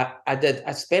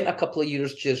I spent a couple of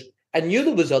years I knew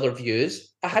there was other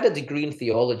views. I had a degree in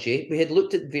theology. We had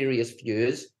looked at various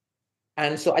views.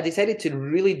 And so I decided to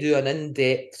really do an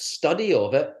in-depth study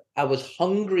of it. I was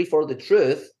hungry for the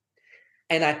truth.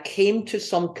 And I came to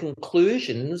some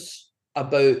conclusions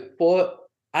about what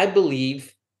I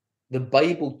believe the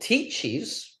Bible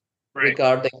teaches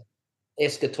regarding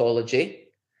eschatology.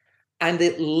 And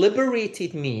it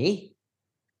liberated me.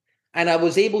 And I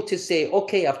was able to say,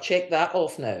 okay, I've checked that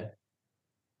off now.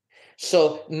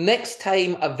 So next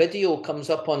time a video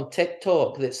comes up on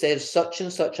TikTok that says such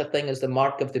and such a thing as the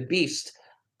mark of the beast,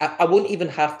 I won't even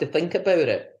have to think about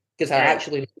it because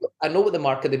I know what the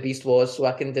mark of the beast was, so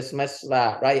I can dismiss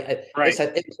that, right? It's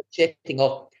a checking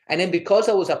off. And then because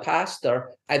I was a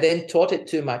pastor, I then taught it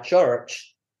to my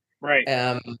church,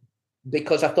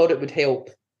 because I thought it would help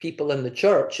people in the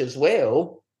church as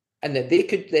well, and that they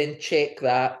could then check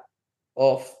that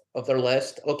off of their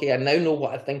list. Okay, I now know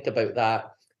what I think about that.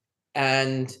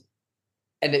 And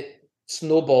it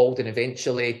snowballed, and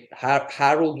eventually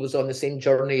Harold was on the same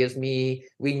journey as me.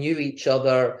 We knew each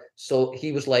other, so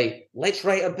he was like, let's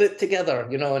write a book together,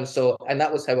 and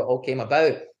that was how it all came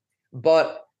about.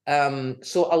 But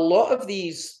so a lot of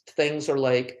these things are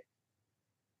like,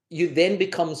 you then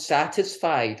become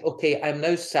satisfied. Okay, I'm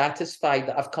now satisfied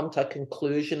that I've come to a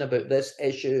conclusion about this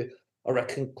issue or a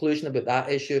conclusion about that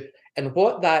issue. And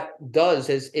what that does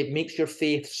is it makes your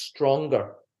faith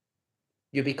stronger.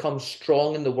 You become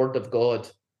strong in the word of God.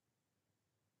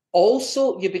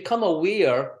 Also, you become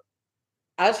aware,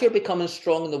 as you're becoming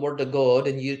strong in the word of God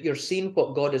and you're seeing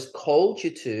what God has called you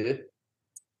to,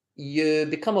 you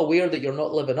become aware that you're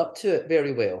not living up to it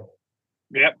very well.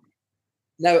 Yep.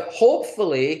 Now,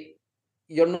 hopefully,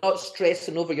 you're not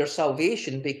stressing over your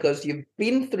salvation because you've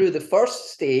been through the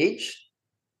first stage.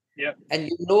 Yep. And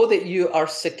you know that you are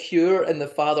secure in the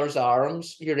Father's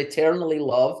arms. You're eternally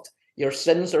loved. Your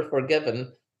sins are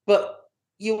forgiven, but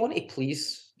you want to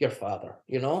please your Father,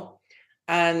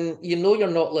 and you're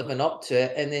not living up to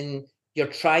it. And then you're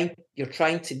trying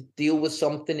to deal with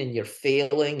something and you're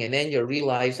failing. And then you're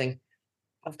realizing,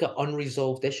 I've got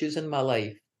unresolved issues in my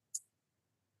life.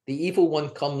 The evil one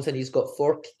comes and he's got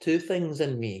 42 things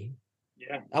in me.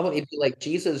 Yeah. I want to be like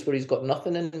Jesus, where he's got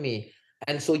nothing in me.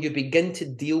 And so you begin to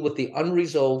deal with the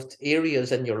unresolved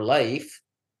areas in your life,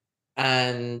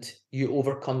 and you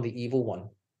overcome the evil one.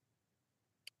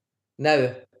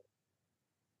 Now,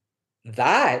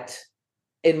 that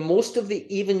in most of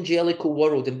the evangelical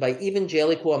world, and by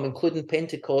evangelical, I'm including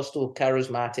Pentecostal,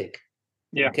 charismatic,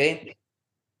 okay,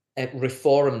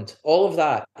 Reformed, all of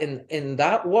that, in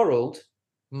that world,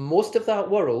 most of that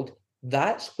world,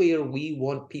 that's where we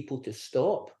want people to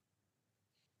stop.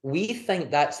 We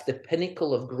think that's the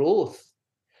pinnacle of growth,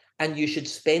 and you should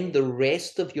spend the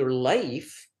rest of your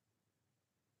life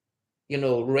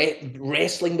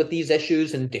wrestling with these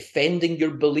issues and defending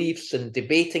your beliefs and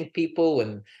debating people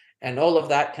and all of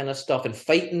that kind of stuff and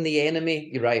fighting the enemy.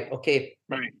 You're right. Okay.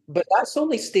 Right. But that's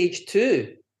only stage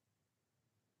 2.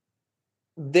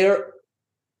 There's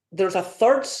a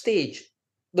third stage.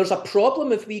 There's a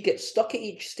problem if we get stuck at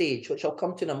each stage, which I'll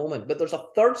come to in a moment, but there's a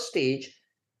third stage,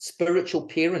 spiritual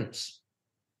parents.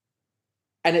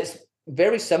 And it's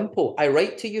very simple. I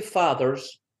write to you,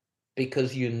 fathers,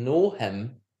 because you know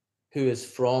him who is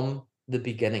from the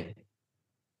beginning.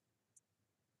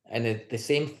 And the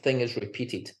same thing is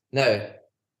repeated. Now,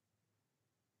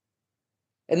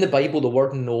 in the Bible, the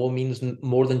word know means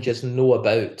more than just know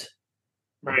about.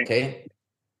 Right. Okay.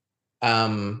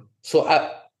 So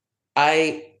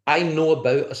I know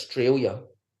about Australia.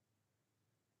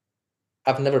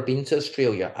 I've never been to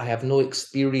Australia. I have no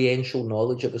experiential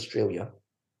knowledge of Australia.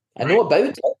 I know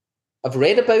about it. I've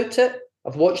read about it.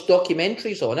 I've watched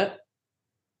documentaries on it.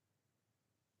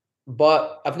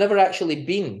 But I've never actually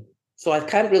been. So I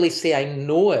can't really say I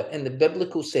know it in the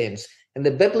biblical sense. In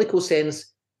the biblical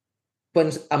sense,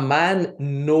 when a man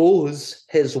knows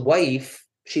his wife,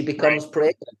 she becomes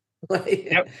pregnant.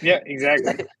 Yep. Yeah,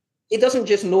 exactly. He doesn't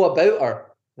just know about her,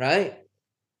 right?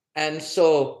 And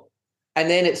so, and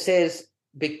then it says,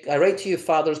 I write to you,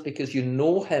 fathers, because you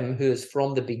know him who is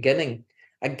from the beginning.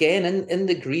 Again, in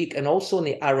the Greek and also in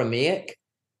the Aramaic,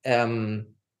 John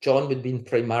would have been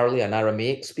primarily an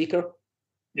Aramaic speaker.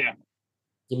 Yeah.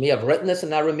 He may have written this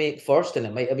in Aramaic first, and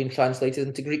it might have been translated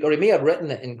into Greek, or he may have written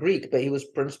it in Greek, but he was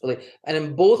principally, and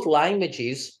in both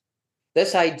languages,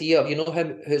 this idea of, you know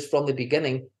him who's from the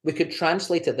beginning, we could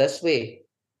translate it this way.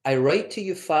 I write to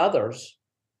you, fathers,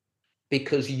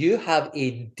 because you have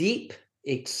a deep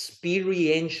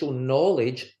experiential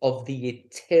knowledge of the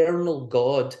eternal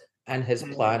God and his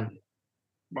plan.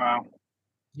 Wow.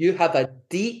 You have a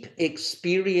deep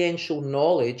experiential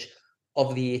knowledge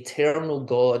of the eternal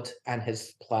God and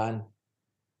his plan.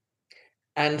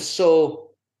 And so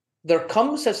there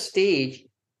comes a stage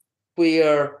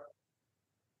where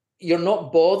you're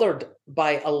not bothered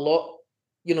by a lot,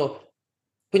 you know,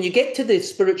 when you get to the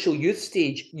spiritual youth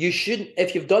stage, you shouldn't,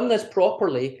 if you've done this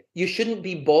properly, you shouldn't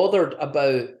be bothered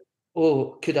about,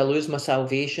 oh, could I lose my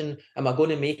salvation? Am I going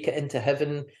to make it into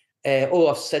heaven? Oh,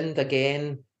 I've sinned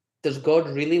again. Does God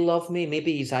really love me?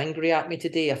 Maybe he's angry at me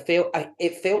today.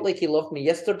 It felt like he loved me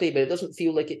yesterday, but it doesn't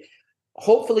feel like it.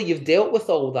 Hopefully you've dealt with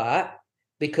all that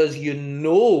because you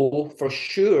know for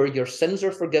sure your sins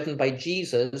are forgiven by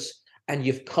Jesus and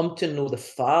you've come to know the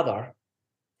Father.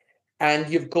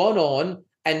 And you've gone on,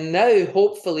 and now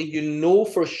hopefully you know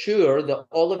for sure that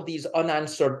all of these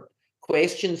unanswered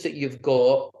questions that you've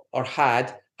got or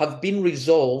had have been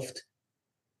resolved.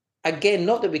 Again,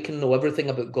 not that we can know everything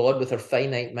about God with our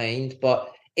finite mind,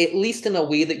 but at least in a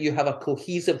way that you have a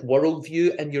cohesive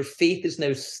worldview and your faith is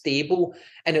now stable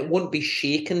and it won't be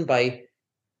shaken by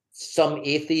some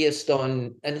atheist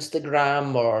on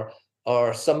Instagram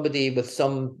or somebody with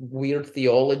some weird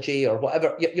theology or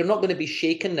whatever. You're not going to be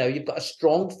shaken now. You've got a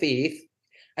strong faith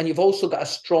and you've also got a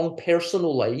strong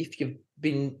personal life. You've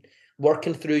been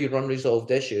working through your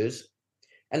unresolved issues.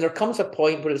 And there comes a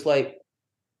point where it's like,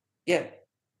 yeah,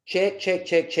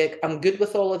 check. I'm good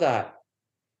with all of that.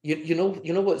 You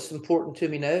know what's important to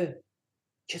me now?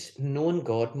 Just knowing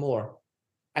God more.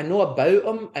 I know about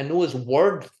him. I know his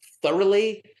word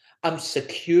thoroughly. I'm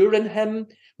secure in him.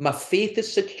 My faith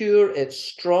is secure. It's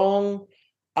strong.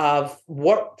 I've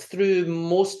worked through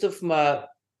most of my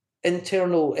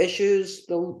internal issues.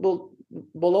 Will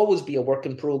always be a work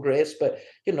in progress, but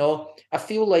you know, I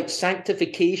feel like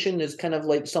sanctification is kind of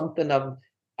like something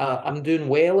I'm doing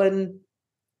well in.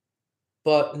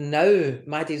 But now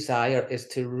my desire is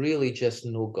to really just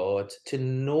know God, to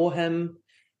know him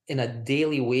in a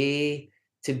daily way,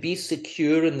 to be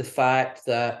secure in the fact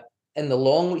that in the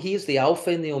long, he's the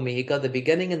Alpha and the Omega, the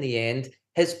beginning and the end.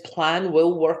 His plan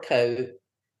will work out.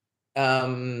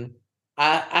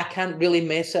 I can't really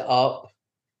mess it up.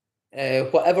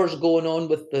 Whatever's going on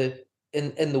with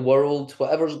in the world,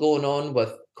 whatever's going on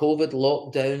with COVID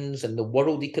lockdowns and the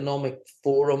World Economic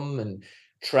Forum and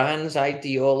trans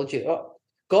ideology,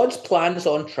 God's plan is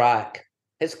on track.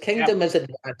 His kingdom is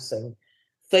advancing.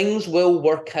 Things will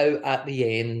work out at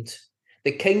the end.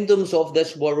 The kingdoms of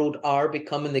this world are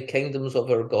becoming the kingdoms of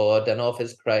our God and of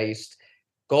his Christ.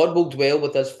 God will dwell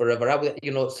with us forever.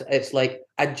 It's like,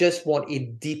 I just want a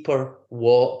deeper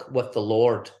walk with the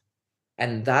Lord.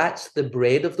 And that's the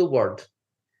bread of the word.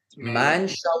 Man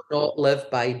shall not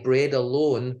live by bread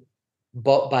alone,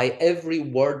 but by every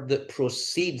word that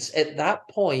proceeds. At that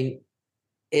point,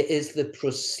 it is the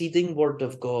proceeding word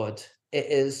of God. It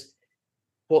is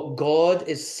what God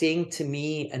is saying to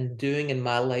me and doing in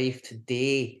my life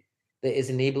today that is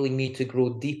enabling me to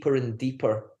grow deeper and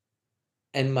deeper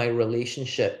in my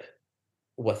relationship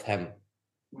with him.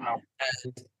 Wow.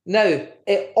 And now,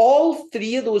 at all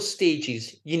three of those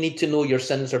stages, you need to know your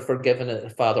sins are forgiven and the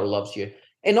Father loves you.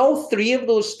 In all three of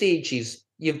those stages,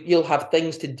 you'll have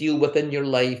things to deal with in your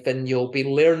life and you'll be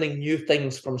learning new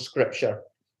things from Scripture.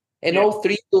 In all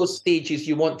three of those stages,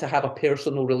 you want to have a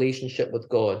personal relationship with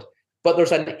God. But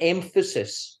there's an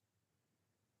emphasis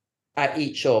at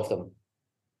each of them.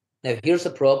 Now, here's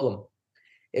the problem.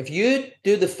 If you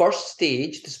do the first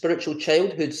stage, the spiritual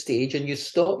childhood stage, and you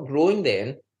stop growing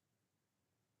then,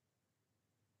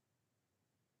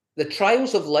 the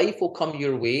trials of life will come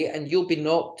your way and you'll be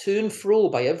knocked to and fro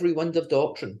by every wind of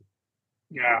doctrine.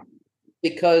 Yeah.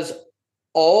 Because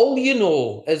all you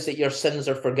know is that your sins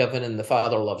are forgiven and the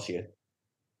Father loves you.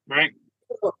 Right.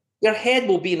 Your head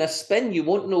will be in a spin. You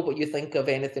won't know what you think of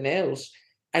anything else.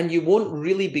 And you won't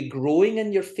really be growing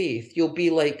in your faith. You'll be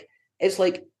like, it's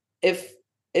like if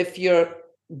your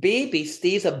baby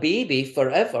stays a baby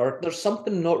forever, there's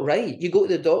something not right. You go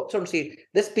to the doctor and say,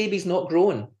 this baby's not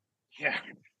growing. Yeah.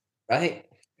 Right?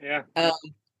 Yeah.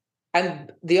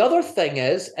 And the other thing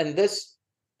is, and this,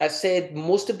 I said,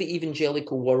 most of the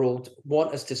evangelical world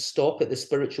want us to stop at the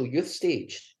spiritual youth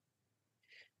stage.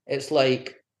 It's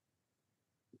like,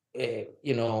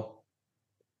 you know,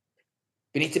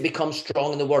 we need to become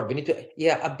strong in the word. We need to,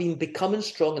 yeah, I've been becoming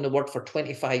strong in the word for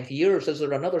 25 years. Is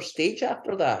there another stage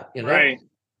after that? You know? Right.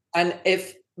 And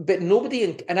but nobody,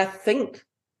 and I think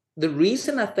the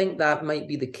reason I think that might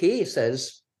be the case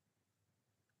is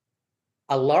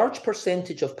a large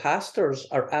percentage of pastors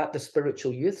are at the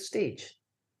spiritual youth stage.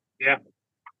 Yeah.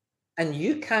 And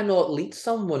you cannot lead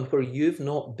someone where you've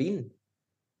not been.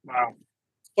 Wow.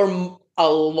 For a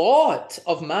lot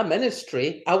of my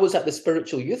ministry, I was at the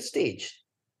spiritual youth stage.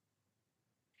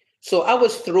 So I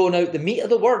was throwing out the meat of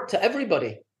the word to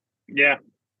everybody. Yeah.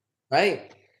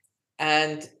 Right.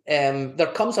 And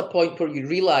there comes a point where you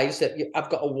realize that I've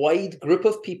got a wide group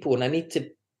of people and I need to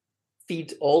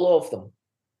feed all of them,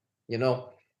 you know.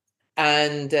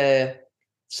 And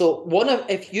so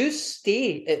if you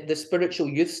stay at the spiritual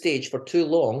youth stage for too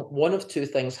long, one of two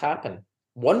things happen.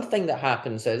 One thing that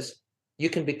happens is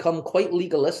you can become quite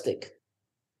legalistic,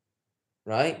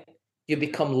 right? You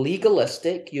become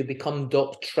legalistic, you become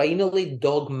doctrinally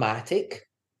dogmatic.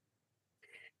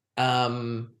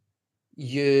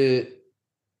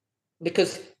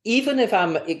 Because even if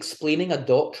I'm explaining a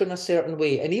doctrine a certain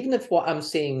way, and even if what I'm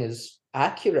saying is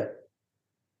accurate,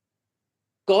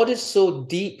 God is so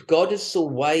deep, God is so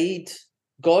wide,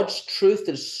 God's truth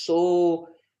is so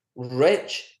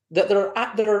rich that there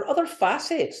are other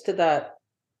facets to that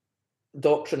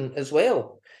doctrine as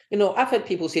well. You know, I've had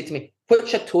people say to me,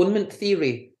 which atonement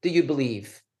theory do you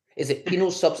believe? Is it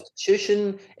penal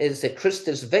substitution? Is it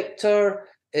Christus Victor?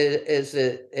 Is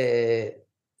it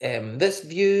this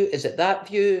view? Is it that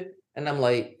view? And I'm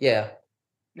like, yeah.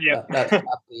 That's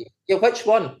yeah, which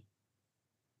one?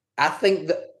 I think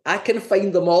that I can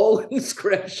find them all in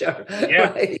Scripture.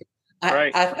 Yeah. Right?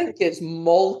 Right. I think it's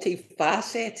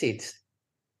multifaceted.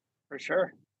 For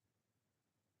sure.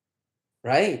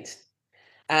 Right.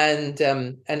 And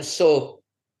so,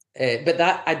 but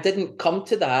that I didn't come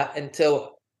to that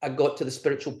until I got to the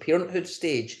spiritual parenthood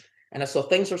stage, and I saw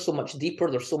things are so much deeper,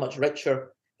 they're so much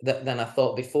richer than I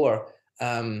thought before.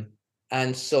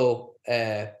 And so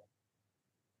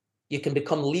you can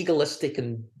become legalistic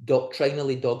and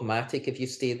doctrinally dogmatic if you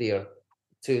stay there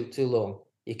too long.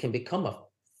 You can become a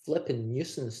flipping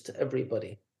nuisance to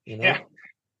everybody, you know? Yeah,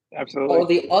 absolutely. Or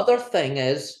the other thing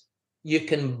is you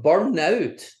can burn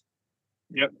out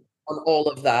on all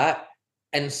of that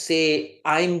and say,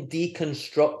 I'm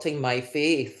deconstructing my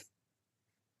faith.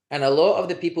 And a lot of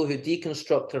the people who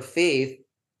deconstruct their faith,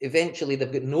 eventually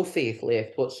they've got no faith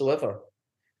left whatsoever.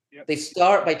 They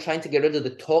start by trying to get rid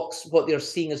of what they're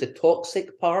seeing as the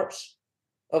toxic parts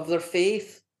of their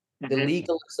faith, the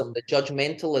legalism, the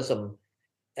judgmentalism,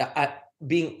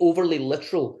 being overly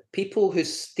literal. People who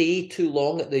stay too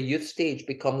long at the youth stage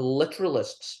become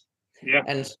literalists. Yeah.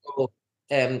 And so,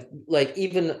 like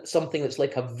even something that's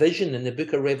like a vision in the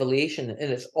book of Revelation,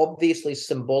 and it's obviously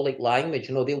symbolic language,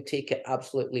 you know, they'll take it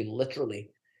absolutely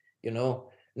literally, you know.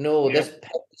 No, this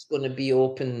pit is going to be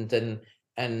opened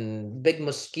and big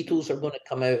mosquitoes are going to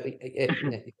come out. You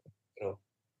know,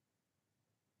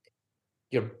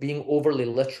 you're being overly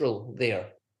literal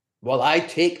there. Well, I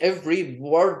take every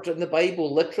word in the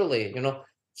Bible literally, you know.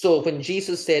 So when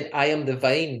Jesus said, I am the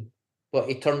vine, what,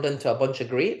 he turned into a bunch of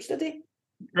grapes, did he?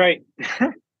 Right.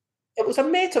 It was a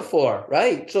metaphor,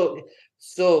 right? So,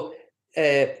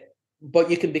 but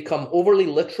you can become overly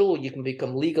literal, you can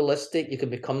become legalistic, you can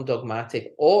become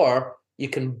dogmatic, or you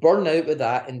can burn out with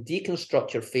that and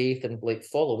deconstruct your faith and like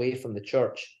fall away from the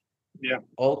church. Yeah.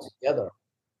 Altogether.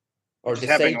 Or it's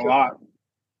happening a lot.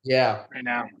 Yeah. Right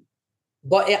now.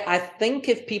 But I think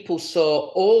if people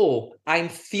saw, oh, I'm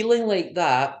feeling like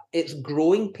that, it's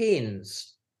growing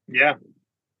pains. Yeah.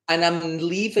 And I'm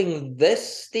leaving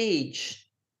this stage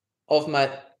of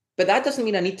but that doesn't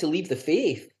mean I need to leave the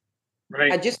faith.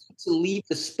 Right. I just need to leave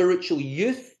the spiritual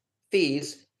youth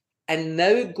phase and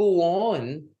now go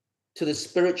on to the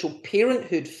spiritual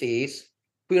parenthood phase,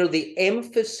 where the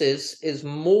emphasis is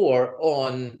more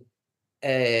on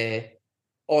a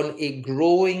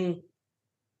growing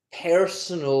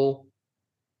personal,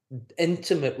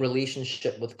 intimate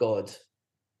relationship with God.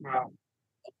 Wow.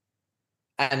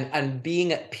 And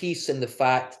being at peace in the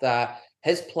fact that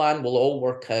his plan will all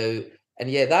work out. And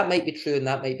yeah, that might be true, and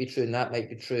that might be true, and that might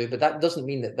be true, but that doesn't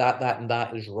mean that and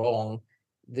that is wrong.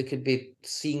 They could be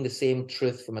seeing the same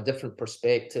truth from a different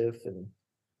perspective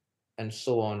and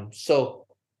so on. So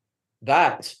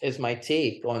that is my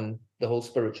take on the whole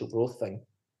spiritual growth thing.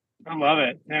 I love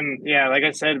it. And yeah, like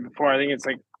I said before, I think it's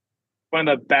like one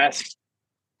of the best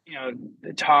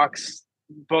the talks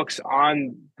books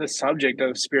on the subject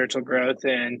of spiritual growth.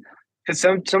 And because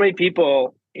so many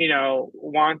people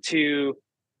want to,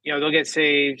 they'll get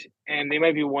saved and they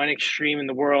might be one extreme in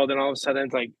the world, and all of a sudden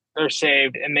it's like they're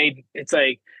saved and it's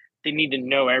like they need to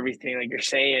know everything, like you're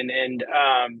saying. And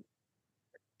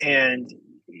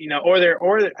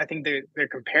or I think they're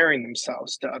comparing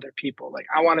themselves to other people. Like,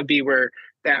 I want to be where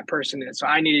that person is, so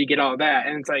I need to get all that.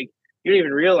 And it's like, you don't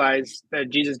even realize that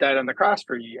Jesus died on the cross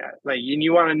for you yet. Like,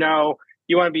 you want to know,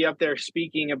 you want to be up there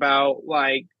speaking about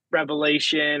like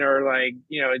Revelation, or like,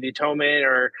 the atonement,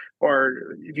 or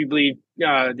if you believe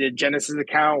the Genesis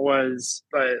account was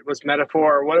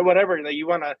metaphor, or whatever. Like, you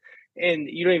want to, and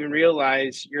you don't even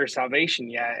realize your salvation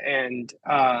yet. And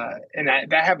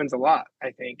that happens a lot,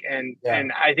 I think. And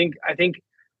I think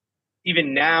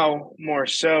even now more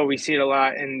so, we see it a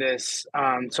lot in this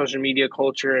social media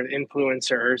culture of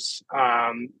influencers,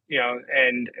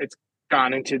 and it's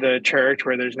gone into the church,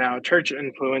 where there's now church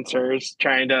influencers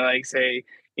trying to like say,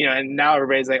 and now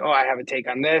everybody's like, oh, I have a take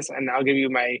on this, and I'll give you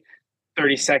my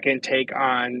 30-second take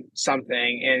on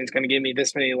something, and it's going to give me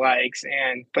this many likes.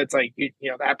 But it's like,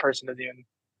 that person doesn't even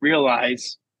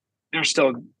realize they're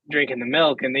still drinking the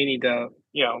milk, and they need to,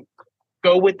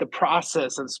 go with the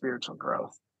process of spiritual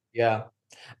growth. Yeah.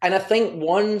 And I think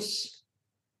once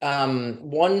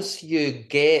you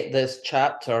get this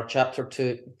chapter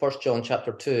 2, 1 John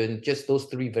chapter 2, and just those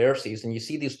 3 verses, and you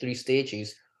see these 3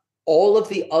 stages, all of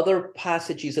the other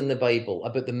passages in the Bible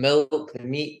about the milk, the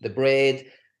meat, the bread,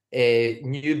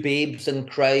 new babes in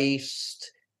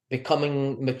Christ,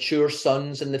 becoming mature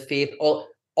sons in the faith, all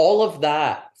of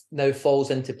that now falls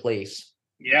into place.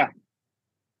 Yeah.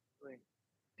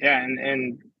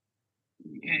 And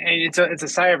it's a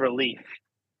sigh of relief.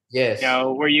 Yes.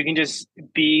 Where you can just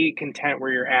be content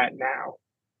where you're at now.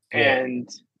 Yeah. And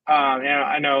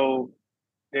I know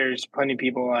there's plenty of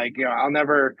people like, I'll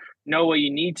never know what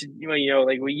you need to,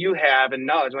 like what you have and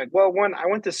knowledge. I'm like, well, one, I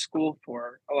went to school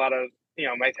for a lot of,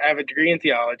 I have a degree in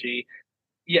theology.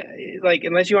 Yeah, like,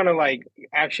 unless you want to like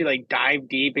actually like dive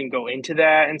deep and go into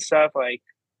that and stuff, like,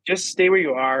 just stay where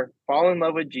you are, fall in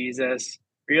love with Jesus,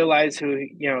 realize who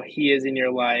he is in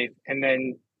your life, and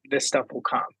then this stuff will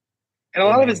come. And a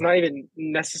lot of it's not even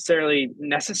necessarily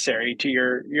necessary to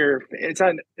your it's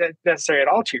not necessary at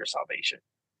all to your salvation.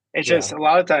 It's just a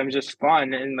lot of times just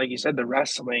fun, and like you said, the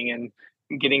wrestling and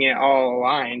getting it all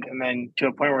aligned, and then to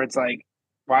a point where it's like,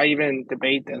 why even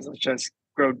debate this? Let's just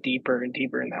grow deeper and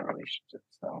deeper in that relationship.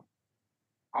 So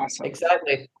awesome.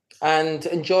 Exactly. And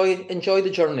enjoy the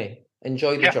journey.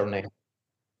 Enjoy the journey.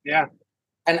 Yeah.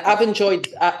 And I've enjoyed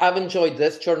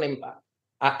this journey.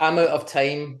 I'm out of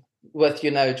time with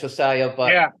you now, Josiah,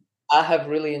 but I have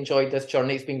really enjoyed this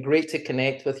journey. It's been great to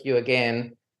connect with you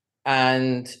again.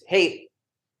 And hey,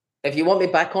 if you want me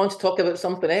back on to talk about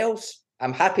something else,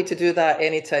 I'm happy to do that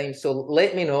anytime. So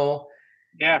let me know.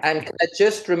 Yeah. And can I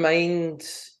just remind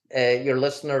your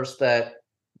listeners that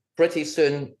pretty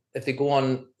soon, if they go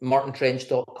on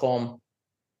martintrench.com,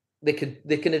 they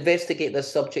can investigate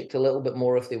this subject a little bit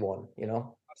more if they want,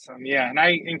 Awesome. Yeah. And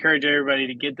I encourage everybody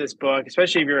to get this book,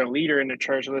 especially if you're a leader in the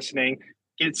church listening.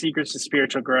 Get Secrets to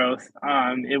Spiritual Growth.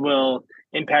 It will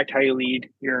impact how you lead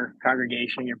your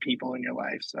congregation, your people in your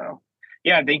life. So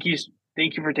yeah, thank you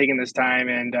for taking this time.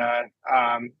 And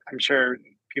I'm sure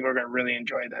people are going to really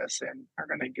enjoy this and are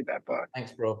going to get that book.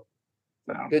 Thanks, bro.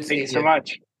 So thank you so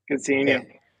much. Good seeing you.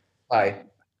 Bye.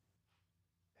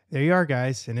 There you are,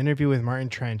 guys. An interview with Martin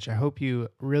Trench. I hope you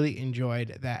really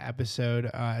enjoyed that episode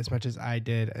as much as I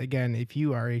did. Again, if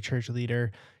you are a church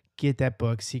leader, get that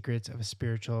book, Secrets of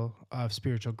Spiritual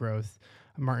Growth,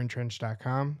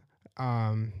 martintrench.com.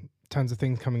 Tons of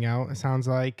things coming out, it sounds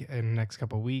like, in the next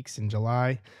couple of weeks in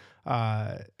July.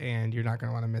 And you're not going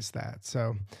to want to miss that.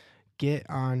 So get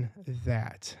on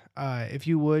that. If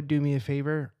you would do me a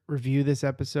favor, review this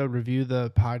episode, review the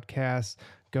podcast.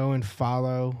 Go and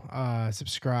follow,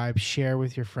 subscribe, share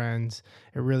with your friends.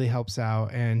 It really helps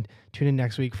out. And tune in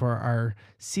next week for our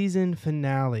season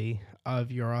finale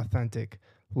of Your Authentic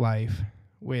Life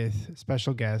with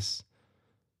special guests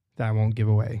that I won't give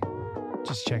away.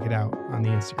 Just check it out on the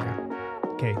Instagram.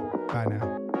 Okay, bye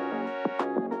now.